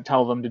Kardashians that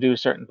tell them to do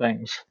certain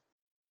things.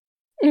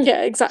 Yeah,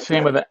 Same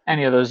exactly. with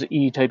any of those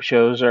E-type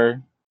shows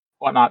or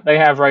whatnot. They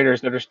have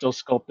writers that are still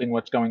sculpting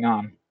what's going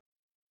on,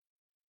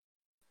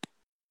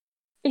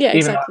 Yeah,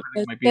 even though exactly.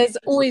 everything might be There's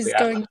completely always out of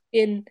going it. to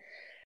be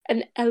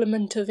an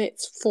element of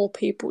it's for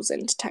people's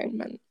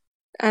entertainment.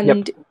 Yep.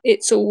 And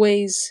it's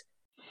always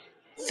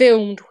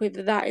filmed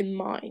with that in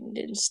mind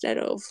instead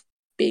of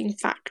being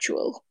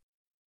factual.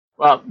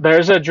 Well,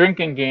 there's a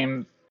drinking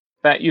game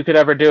that you could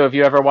ever do if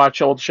you ever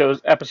watch old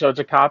episodes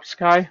of Cops,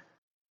 Kai.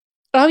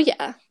 Oh,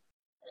 yeah.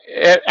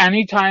 At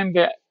any time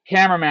the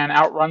cameraman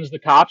outruns the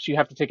cops, you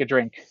have to take a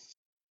drink.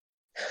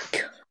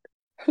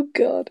 Oh,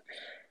 God.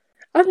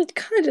 I'm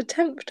kind of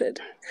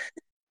tempted.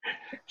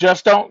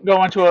 Just don't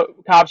go into a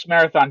cops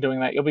marathon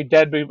doing that. You'll be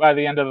dead by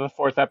the end of the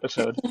 4th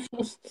episode.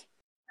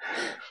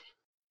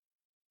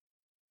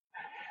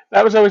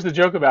 That was always the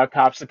joke about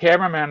cops. The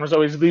cameraman was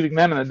always leaving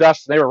them in the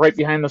dust. They were right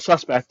behind the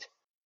suspect.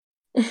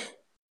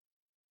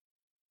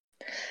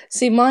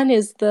 See, mine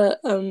is that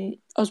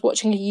I was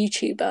watching a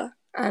YouTuber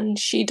and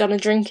she done a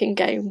drinking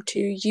game to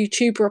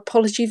YouTuber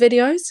apology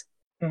videos.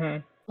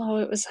 Mm-hmm. Oh,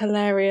 it was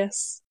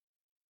hilarious.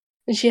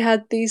 And she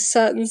had these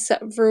certain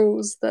set of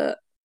rules that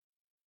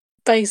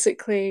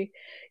basically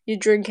you're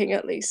drinking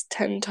at least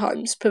 10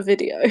 times per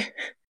video.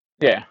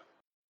 Yeah.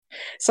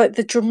 It's like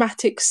the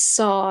dramatic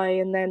sigh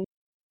and then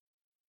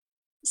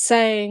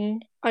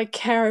saying, I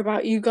care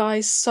about you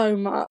guys so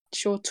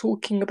much, or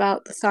talking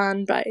about the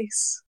fan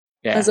base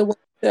as Yeah. a way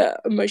to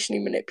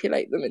emotionally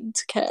manipulate them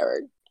into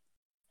caring.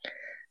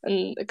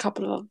 And a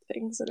couple of other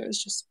things, and it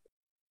was just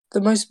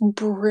the most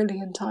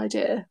brilliant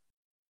idea.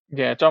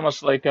 Yeah, it's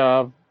almost like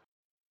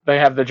they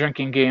have the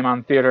drinking game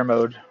on theater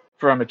mode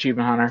from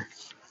Achievement Hunter.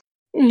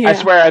 Yeah. I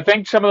swear, I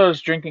think some of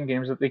those drinking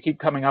games that they keep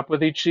coming up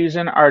with each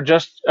season are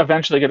just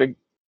eventually going to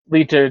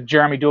lead to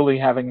Jeremy Dooley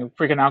having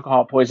freaking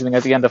alcohol poisoning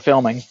at the end of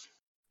filming.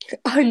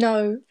 I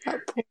know, that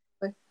poor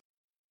boy.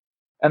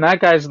 And that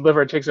guy's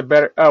liver takes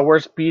a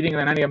worse beating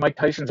than any of Mike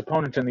Tyson's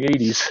opponents in the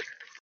 80s.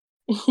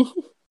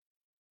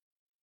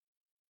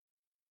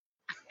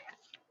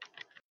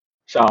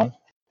 So,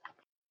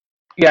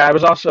 yeah, I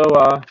was also,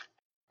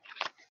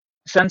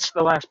 since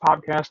the last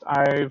podcast,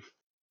 I've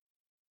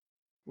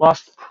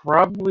lost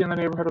probably in the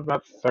neighborhood of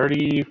about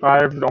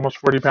 35, almost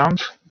 40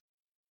 pounds.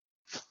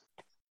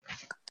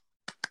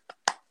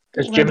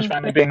 As Jim's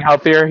finally being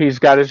healthier, he's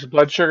got his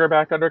blood sugar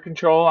back under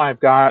control. I've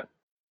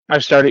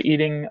started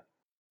eating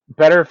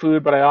better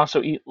food, but I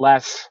also eat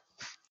less.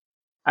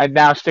 I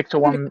now stick to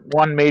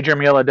one major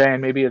meal a day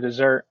and maybe a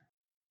dessert.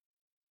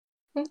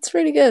 That's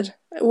really good.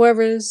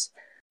 Whereas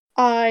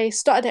I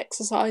started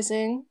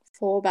exercising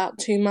for about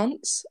 2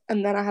 months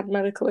and then I had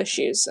medical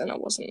issues and I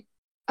wasn't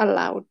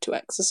allowed to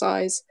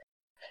exercise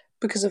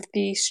because of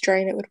the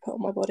strain it would put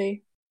on my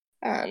body.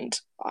 And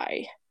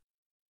I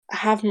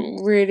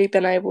haven't really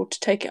been able to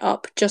take it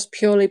up just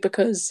purely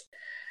because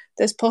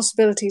there's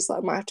possibilities that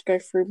I might have to go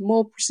through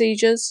more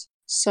procedures.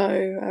 So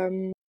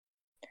I'm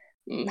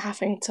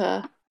having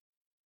to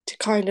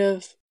kind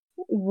of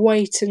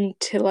wait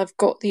until I've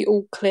got the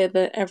all clear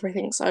that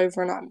everything's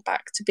over and I'm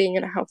back to being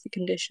in a healthy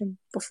condition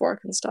before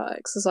I can start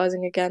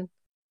exercising again.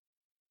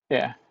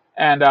 Yeah.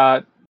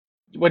 And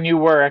when you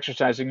were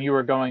exercising, you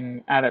were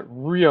going at it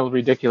real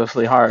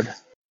ridiculously hard.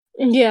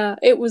 Yeah,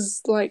 it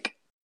was like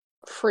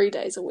 3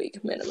 days a week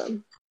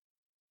minimum.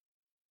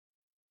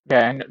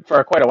 Yeah, and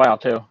for quite a while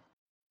too.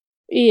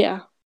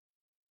 Yeah.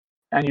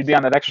 And you'd be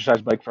on that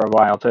exercise bike for a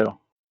while too.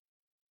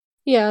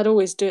 Yeah, I'd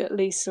always do at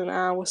least an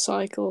hour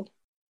cycle,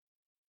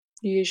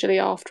 usually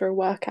after a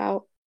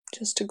workout,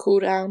 just to cool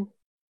down.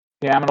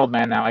 Yeah, I'm an old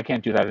man now. I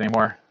can't do that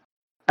anymore.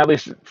 at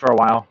least for a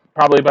while.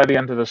 Probably by the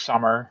end of the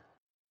summer,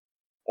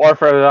 or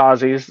for the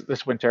Aussies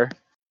this winter.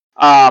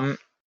 I'll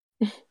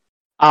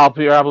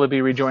probably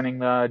be rejoining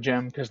the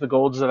gym because the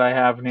Golds that I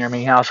have near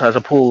me house has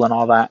a pool and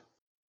all that.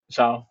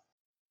 So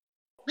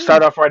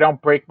start off where I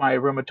don't break my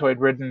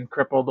rheumatoid-ridden,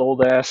 crippled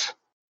old ass.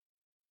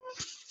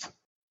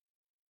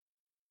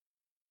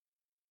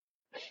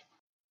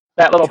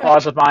 That little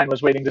pause of mine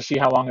was waiting to see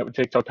how long it would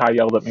take till Ty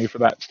yelled at me for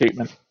that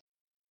statement.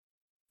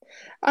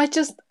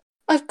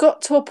 I've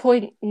got to a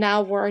point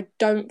now where I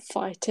don't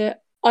fight it.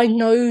 I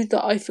know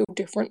that I feel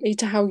differently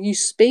to how you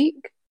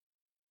speak,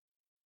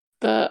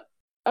 but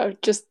I've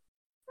just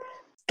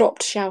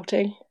stopped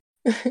shouting.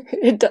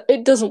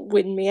 It doesn't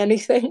win me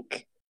anything.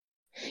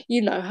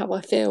 You know how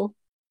I feel.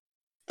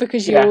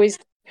 Because you always,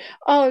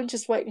 I'm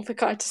just waiting for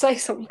Kai to say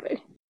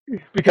something.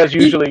 Because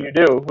usually you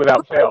do,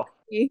 without fail.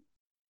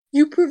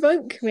 You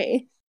provoke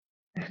me.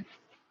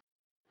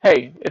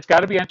 Hey, it's got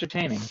to be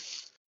entertaining.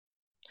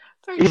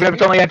 Very Even if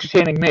it's only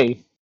entertaining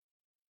me.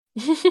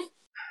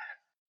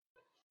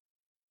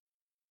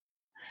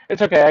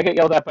 It's okay, I get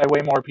yelled at by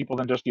way more people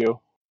than just you.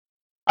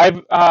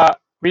 I've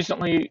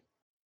recently,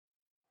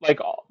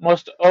 like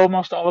almost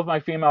all of my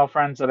female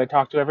friends that I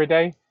talk to every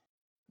day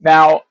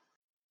now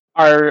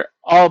are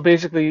all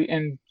basically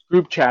in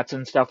group chats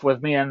and stuff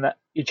with me and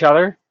each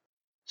other.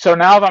 So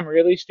now if I'm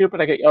really stupid,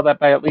 I get yelled at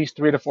by at least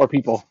 3 to 4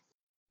 people.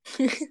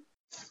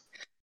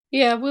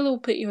 Yeah, we'll all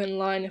put you in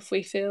line if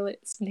we feel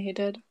it's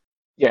needed.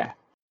 Yeah.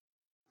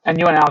 And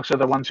you and Alex are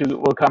the ones who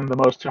will come the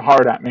most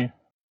hard at me.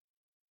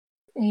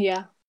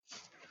 Yeah.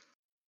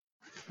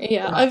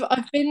 Yeah,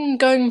 I've been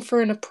going for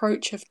an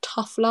approach of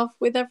tough love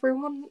with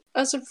everyone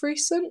as of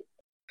recent.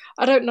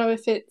 I don't know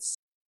if it's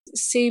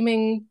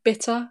seeming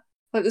bitter.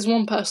 Like, there's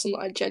one person that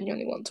I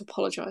genuinely want to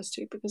apologise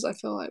to because I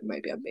feel like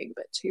maybe I'm being a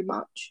bit too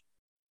much.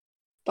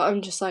 But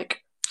I'm just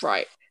like,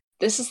 right,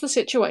 this is the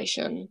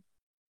situation.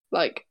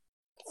 Like,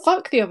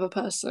 fuck the other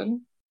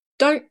person.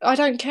 I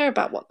don't care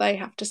about what they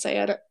have to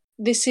say.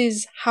 This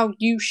is how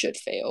you should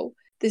feel.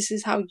 This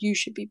is how you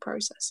should be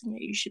processing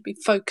it. You should be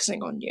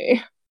focusing on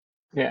you.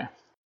 Yeah.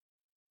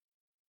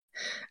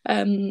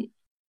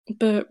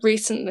 But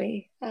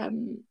recently,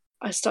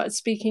 I started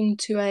speaking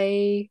to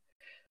a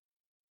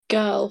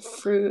girl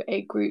through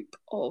a group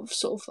of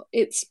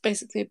it's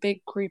basically a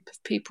big group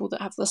of people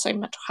that have the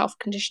same mental health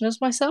condition as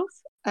myself.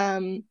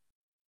 And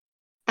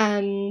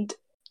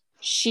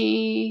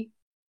she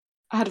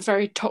had a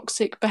very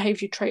toxic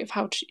behaviour trait of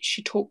how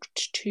she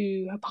talked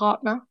to her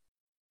partner.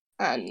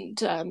 And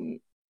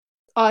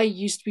I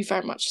used to be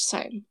very much the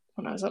same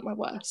when I was at my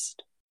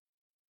worst.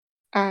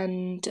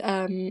 And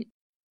so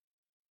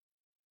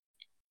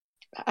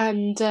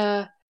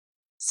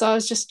I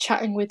was just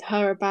chatting with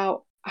her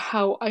about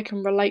how I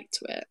can relate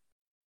to it.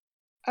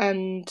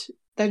 And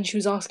then she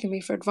was asking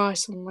me for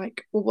advice. I'm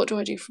like, well, what do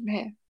I do from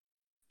here?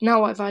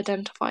 Now I've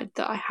identified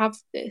that I have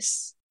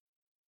this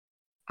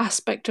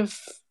aspect of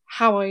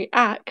how I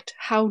act.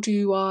 How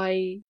do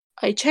I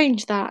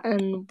change that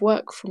and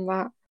work from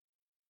that?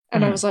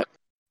 And I was like,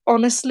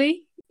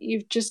 honestly,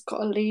 you've just got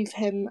to leave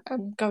him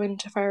and go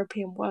into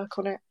therapy and work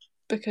on it,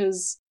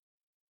 because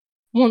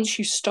once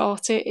you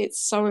start it, it's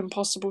so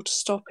impossible to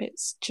stop.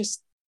 It's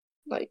just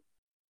like,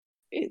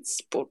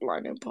 it's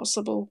borderline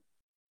impossible.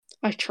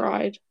 I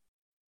tried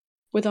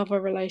with other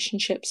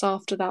relationships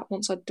after that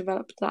once I'd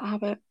developed that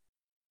habit.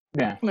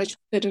 Yeah. And I just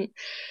didn't.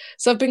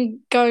 So I've been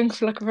going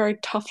for like a very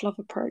tough love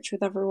approach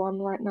with everyone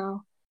right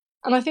now.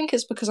 And I think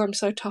it's because I'm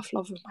so tough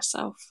love with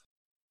myself.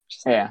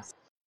 Yeah.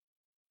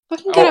 I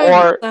can get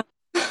over that.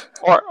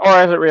 Or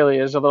as it really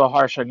is, a little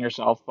harsh on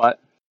yourself, but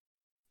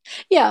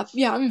yeah,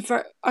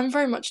 I'm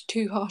very much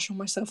too harsh on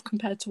myself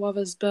compared to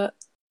others, but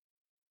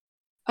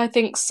I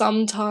think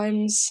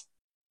sometimes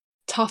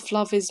tough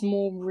love is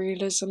more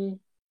realism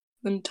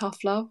than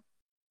tough love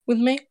with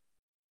me.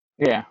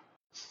 Yeah.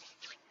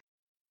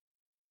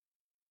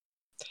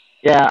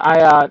 Yeah,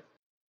 I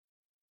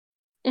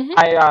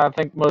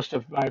think most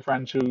of my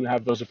friends who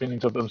have those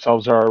opinions of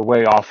themselves are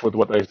way off with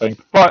what they think,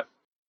 but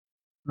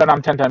then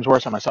I'm 10 times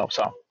worse on myself,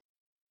 so.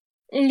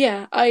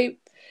 Yeah, I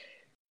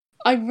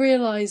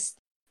realised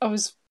I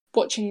was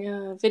watching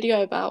a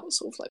video about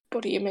sort of like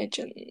body image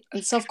and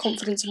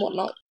self-confidence and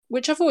whatnot,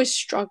 which I've always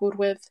struggled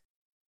with.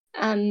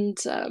 And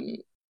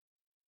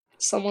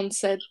someone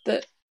said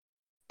that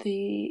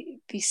the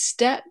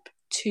step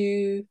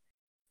to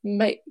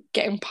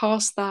getting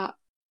past that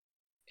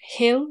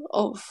hill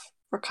of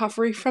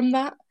recovery from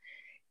that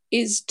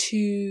is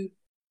to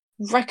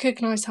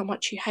recognize how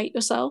much you hate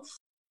yourself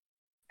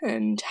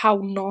and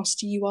how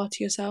nasty you are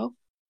to yourself,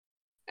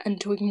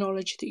 and to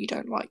acknowledge that you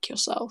don't like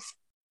yourself.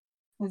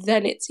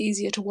 Then it's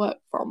easier to work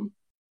from.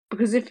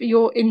 Because if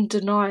you're in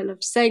denial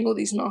of saying all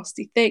these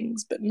nasty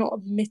things but not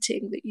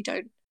admitting that you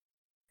don't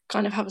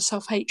kind of have a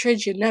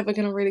self-hatred, you're never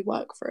going to really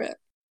work for it.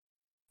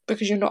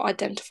 Because you're not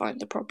identifying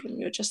the problem.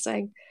 You're just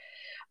saying,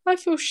 I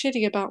feel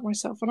shitty about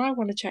myself and I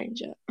want to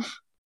change it.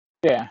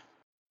 Yeah.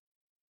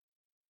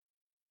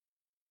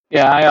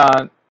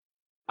 Yeah,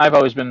 I've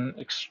always been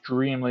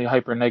extremely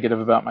hyper negative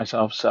about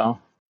myself, so.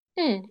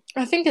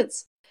 I think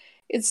it's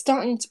it's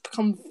starting to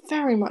become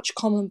very much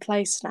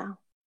commonplace now,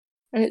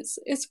 and it's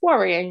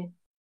worrying.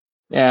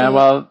 Yeah, But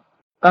well,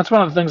 that's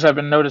one of the things I've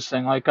been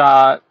noticing. Like,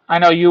 I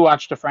know you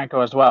watched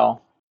DeFranco as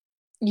well.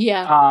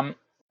 yeah, Um,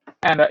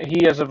 and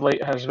he as of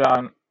late has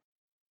been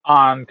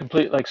on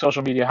complete like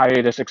social media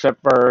hiatus,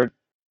 except for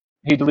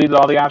he deleted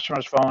all the apps from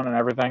his phone and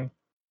everything.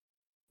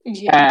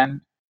 yeah,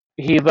 And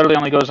he literally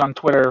only goes on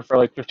Twitter for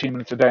like 15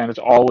 minutes a day, and it's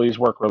always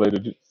work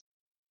related.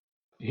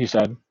 He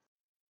said,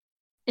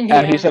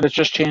 and he yeah, said it's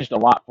just changed a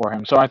lot for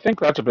him. So I think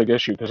that's a big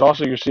issue because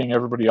also you're seeing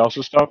everybody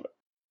else's stuff,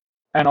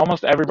 and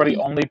almost everybody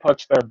only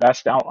puts their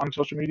best out on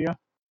social media.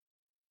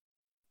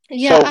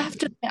 yeah. I So, have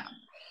to admit,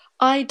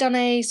 I done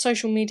a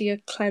social media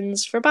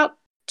cleanse for about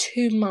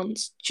 2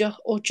 months,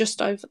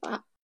 just over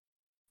that,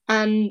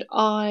 and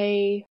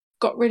I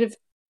got rid of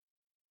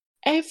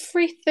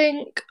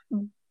everything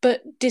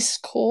but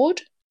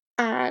Discord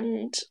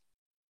and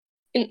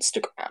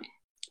Instagram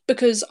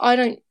because I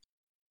don't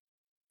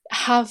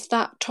have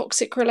that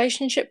toxic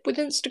relationship with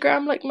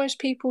Instagram like most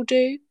people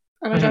do,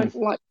 and I mhm, don't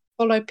like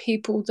follow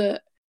people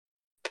that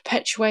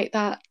perpetuate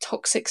that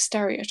toxic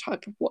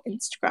stereotype of what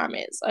Instagram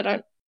is. I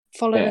don't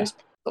follow yeah, those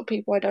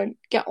people. I don't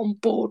get on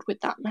board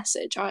with that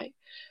message. I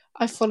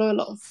follow a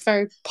lot of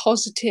very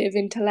positive,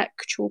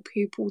 intellectual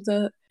people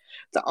that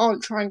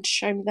aren't trying to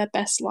show me their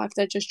best life.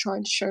 They're just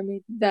trying to show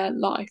me their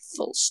life,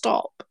 full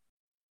stop.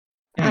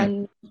 mhm,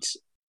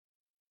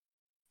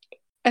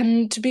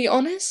 And to be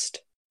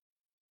honest,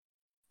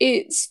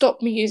 it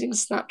stopped me using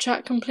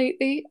Snapchat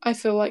completely. I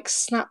feel like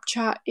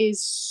Snapchat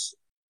is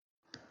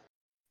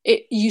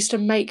it used to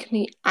make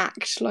me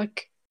act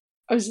like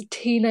I was a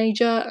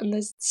teenager, and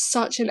there's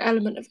such an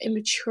element of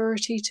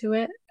immaturity to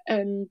it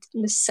and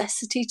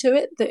necessity to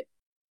it that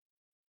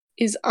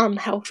is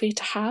unhealthy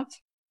to have.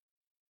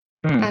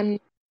 mhm, And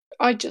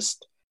I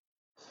just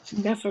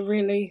never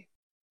really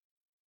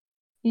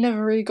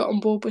got on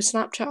board with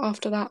Snapchat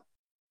after that,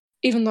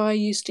 even though I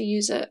used to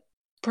use it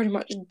pretty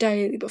much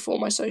daily before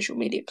my social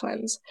media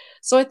cleanse.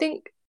 So I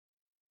think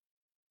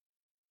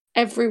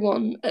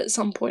everyone at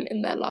some point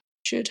in their life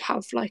should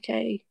have like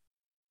a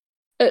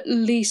at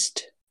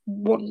least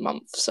 1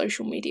 month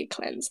social media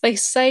cleanse. They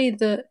say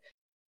that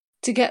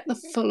to get the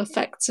full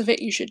effects of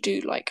it, you should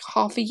do like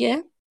half a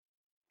year.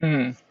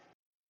 mhm,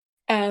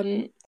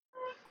 Um,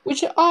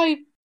 which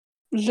I,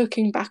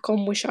 looking back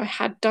on, wish I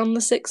had done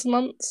the 6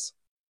 months,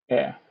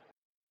 yeah,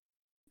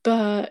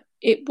 but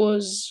it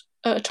was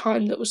at a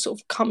time that was sort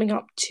of coming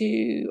up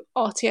to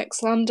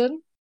RTX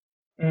London,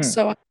 mhm,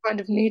 so I kind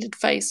of needed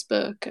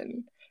Facebook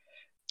and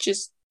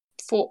just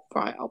thought,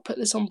 right, I'll put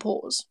this on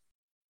pause.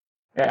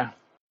 yeah.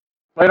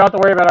 Well, you don't have to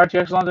worry about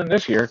RTX London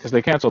this year because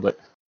they canceled it.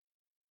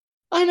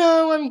 I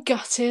know, I'm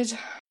gutted.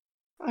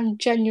 I'm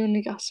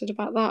genuinely gutted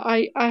about that.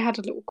 I had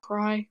a little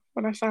cry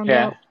when I found Yeah,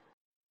 out.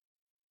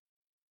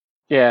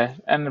 yeah.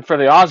 And for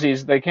the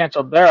Aussies, they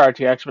canceled their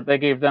RTX, but they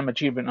gave them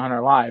Achievement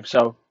Hunter Live,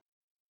 so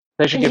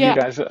they should give you Yeah,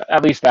 guys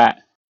at least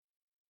that.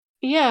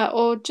 yeah,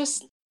 or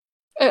just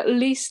at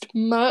least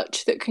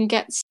merch that can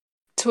get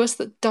to us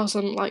that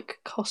doesn't like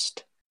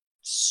cost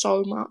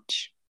so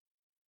much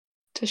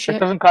to It ship.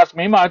 doesn't cost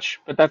me much,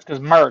 but that's because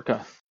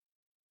America.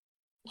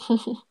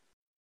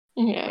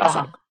 Yeah,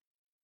 Uh, exactly.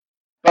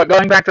 but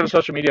going back to the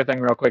social media thing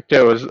real quick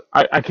too is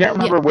I can't Yeah,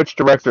 remember which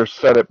director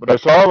said it, but I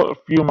saw a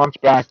few months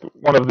back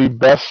one of the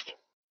best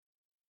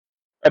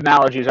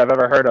analogies I've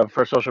ever heard of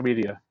for social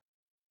media.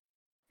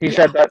 He yeah,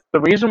 said that the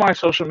reason why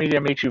social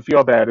media makes you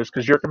feel bad is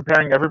because you're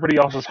comparing everybody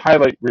else's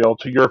highlight reel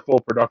to your full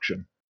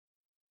production.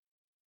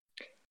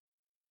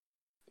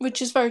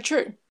 which is very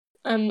true,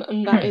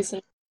 and that Hmm. is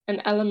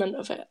an element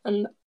of it,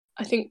 and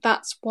I think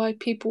that's why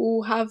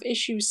people have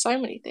issues with so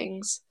many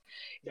things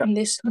Yep. in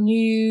this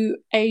new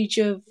age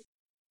of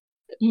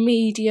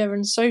media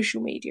and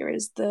social media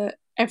is that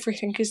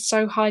everything is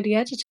so highly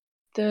edited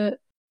that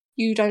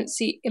you don't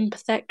see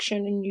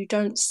imperfection and you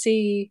don't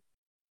see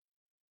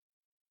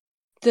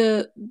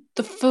the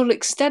full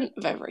extent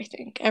of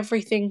everything.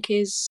 Everything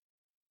is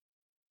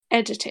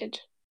edited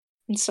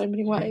in so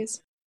many Mhm.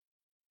 ways.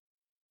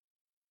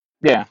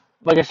 Yeah,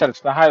 like I said,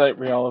 it's the highlight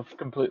reel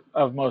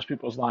of most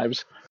people's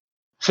lives.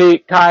 See,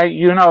 Kai,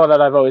 you know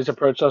that I've always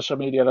approached social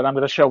media that I'm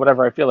going to show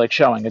whatever I feel like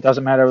showing. It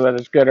doesn't matter whether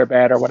it's good or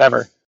bad or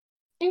whatever.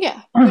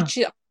 Yeah, which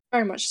is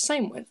very much the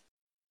same with.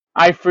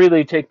 I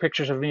freely take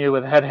pictures of me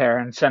with head hair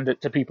and send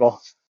it to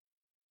people.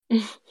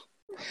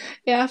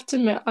 Yeah, I have to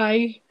admit,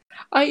 I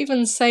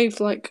even saved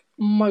like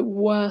my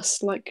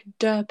worst like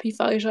derpy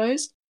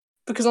photos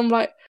because I'm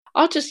like,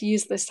 I'll just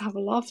use this to have a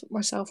laugh at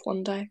myself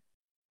one day.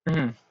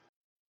 Mhm.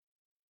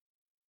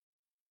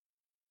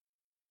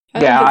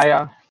 I Yeah, think it's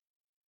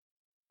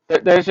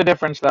there's a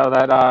difference though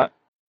that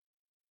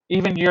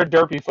even your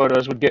derpy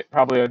photos would get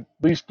probably at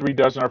least 3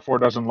 dozen or 4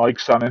 dozen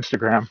likes on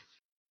Instagram.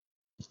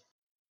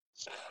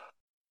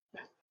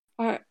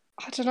 I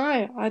don't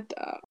know.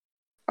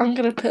 I'm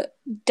gonna put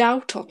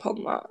doubt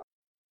upon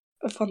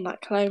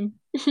that claim.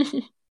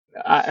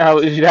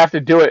 You'd have to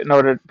do it in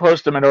order to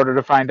post them in order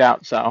to find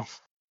out. So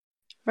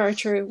Very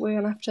true. We're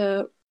gonna have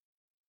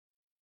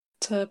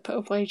to put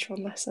a wager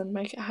on this and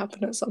make it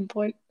happen at some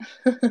point.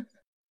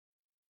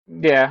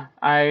 Yeah,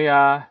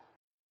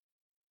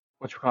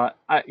 what you call it?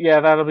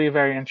 Yeah, that'll be a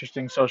very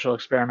interesting social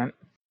experiment.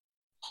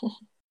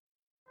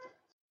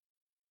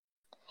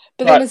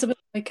 But then But it's a bit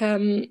like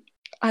I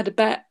had a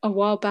bet a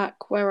while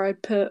back where I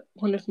put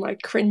one of my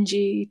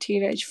cringy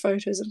teenage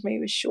photos of me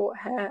with short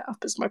hair up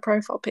as my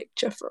profile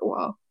picture for a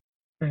while.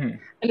 mhm.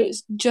 And it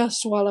was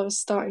just while I was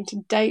starting to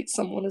date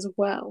someone as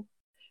well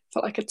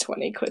for like a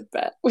 20 quid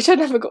bet, which I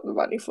never got the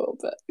money for,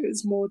 but it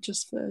was more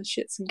just for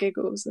shits and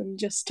giggles and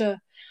just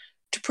to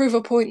prove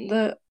a point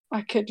that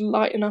I could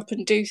lighten up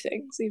and do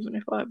things even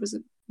if I was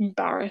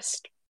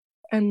embarrassed.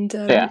 And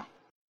Yeah.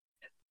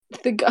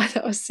 the guy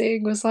that I was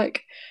seeing was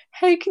like,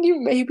 "Hey, can you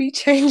maybe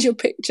change your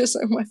picture so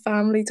my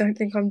family don't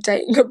think I'm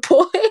dating a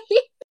boy?"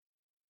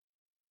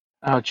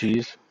 Oh,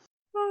 jeez.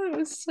 Oh, it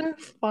was so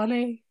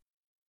funny.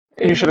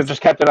 You Being should have this,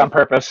 just kept it on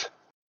purpose.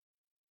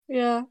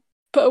 yeah,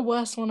 put a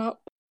worse one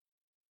up.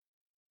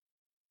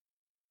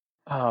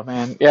 Oh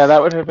man, yeah,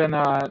 that would have been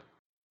that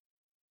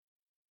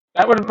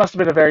would must have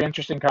been a very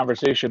interesting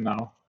conversation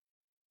though.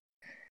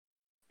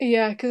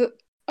 Yeah, because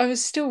I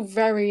was still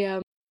very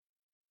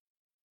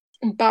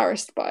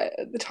embarrassed by it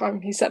at the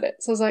time he said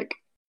it. So I was like,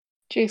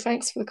 "Gee,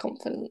 thanks for the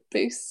confidence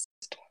boost."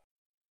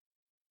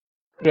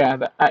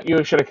 Yeah,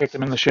 you should have kicked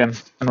him in the shin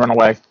and run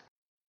away.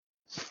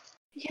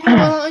 Yeah,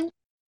 well,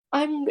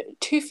 I'm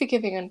too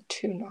forgiving and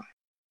too nice.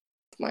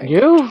 My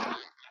You approach.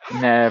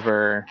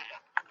 never.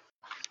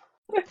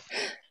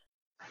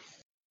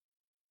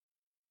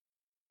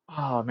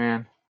 Oh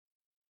man.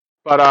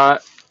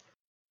 But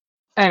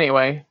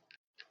anyway,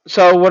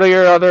 so what are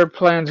your other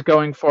plans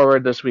going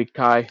forward this week,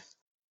 Kai?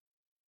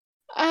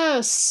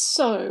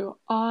 So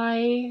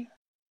I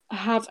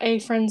have a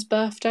friend's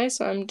birthday,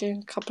 so I'm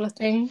doing a couple of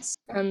things,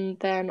 and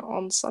then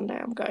on Sunday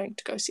I'm going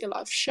to go see a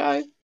live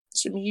show.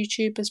 Some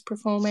YouTubers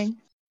performing,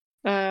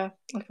 like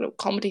a little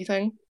comedy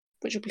thing,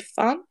 which will be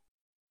fun.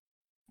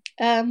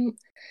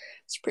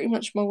 It's pretty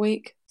much my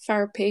week.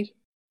 Therapy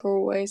for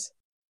always.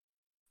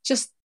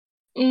 Just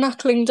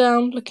knuckling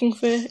down, looking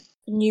for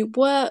new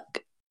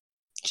work.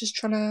 Just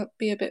trying to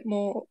be a bit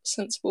more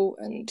sensible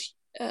and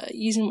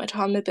using my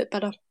time a bit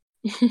better.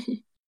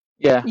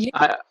 Yeah,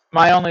 Yeah,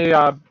 my only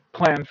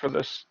plan for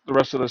the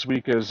rest of this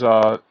week is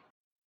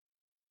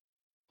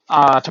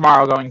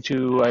tomorrow going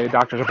to a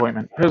doctor's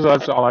appointment because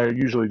that's all I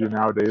usually do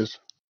nowadays.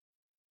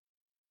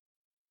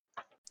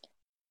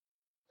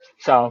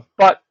 So,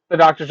 but the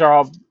doctors are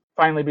all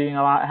finally being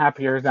a lot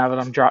happier now that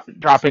I'm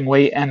dropping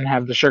weight and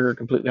have the sugar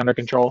completely under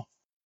control.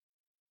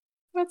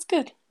 that's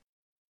good.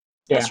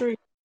 Yeah. That's really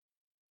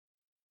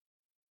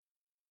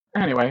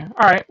Anyway,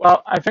 all right.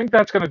 Well, I think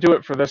that's going to do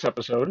it for this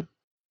episode.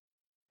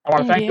 I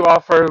want to thank yeah. you all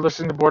for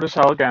listening to Board as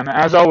Hell again.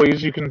 As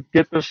always, you can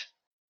get this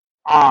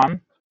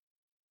on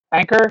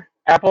Anchor,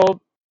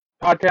 Apple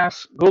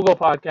Podcasts, Google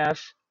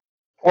Podcasts,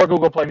 or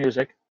Google Play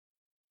Music,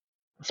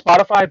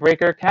 Spotify,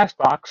 Breaker,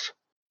 Castbox,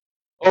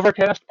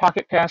 Overcast,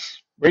 Pocket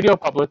Casts, Radio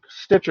Public,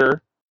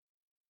 Stitcher,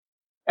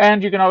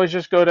 and you can always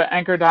just go to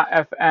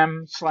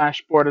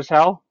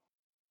anchor.fm/boardashell.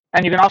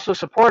 And you can also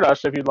support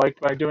us if you'd like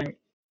by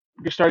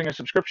starting a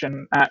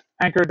subscription at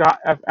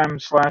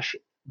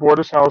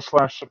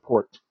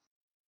anchor.fm/boardashell/support.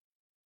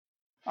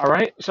 All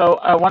right. So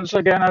once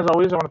again, as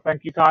always, I want to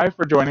thank you, Kai,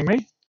 for joining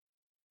me,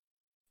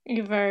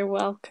 You're very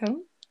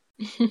welcome.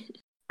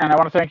 and I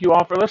want to thank you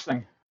all for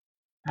listening.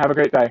 Have a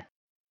great day.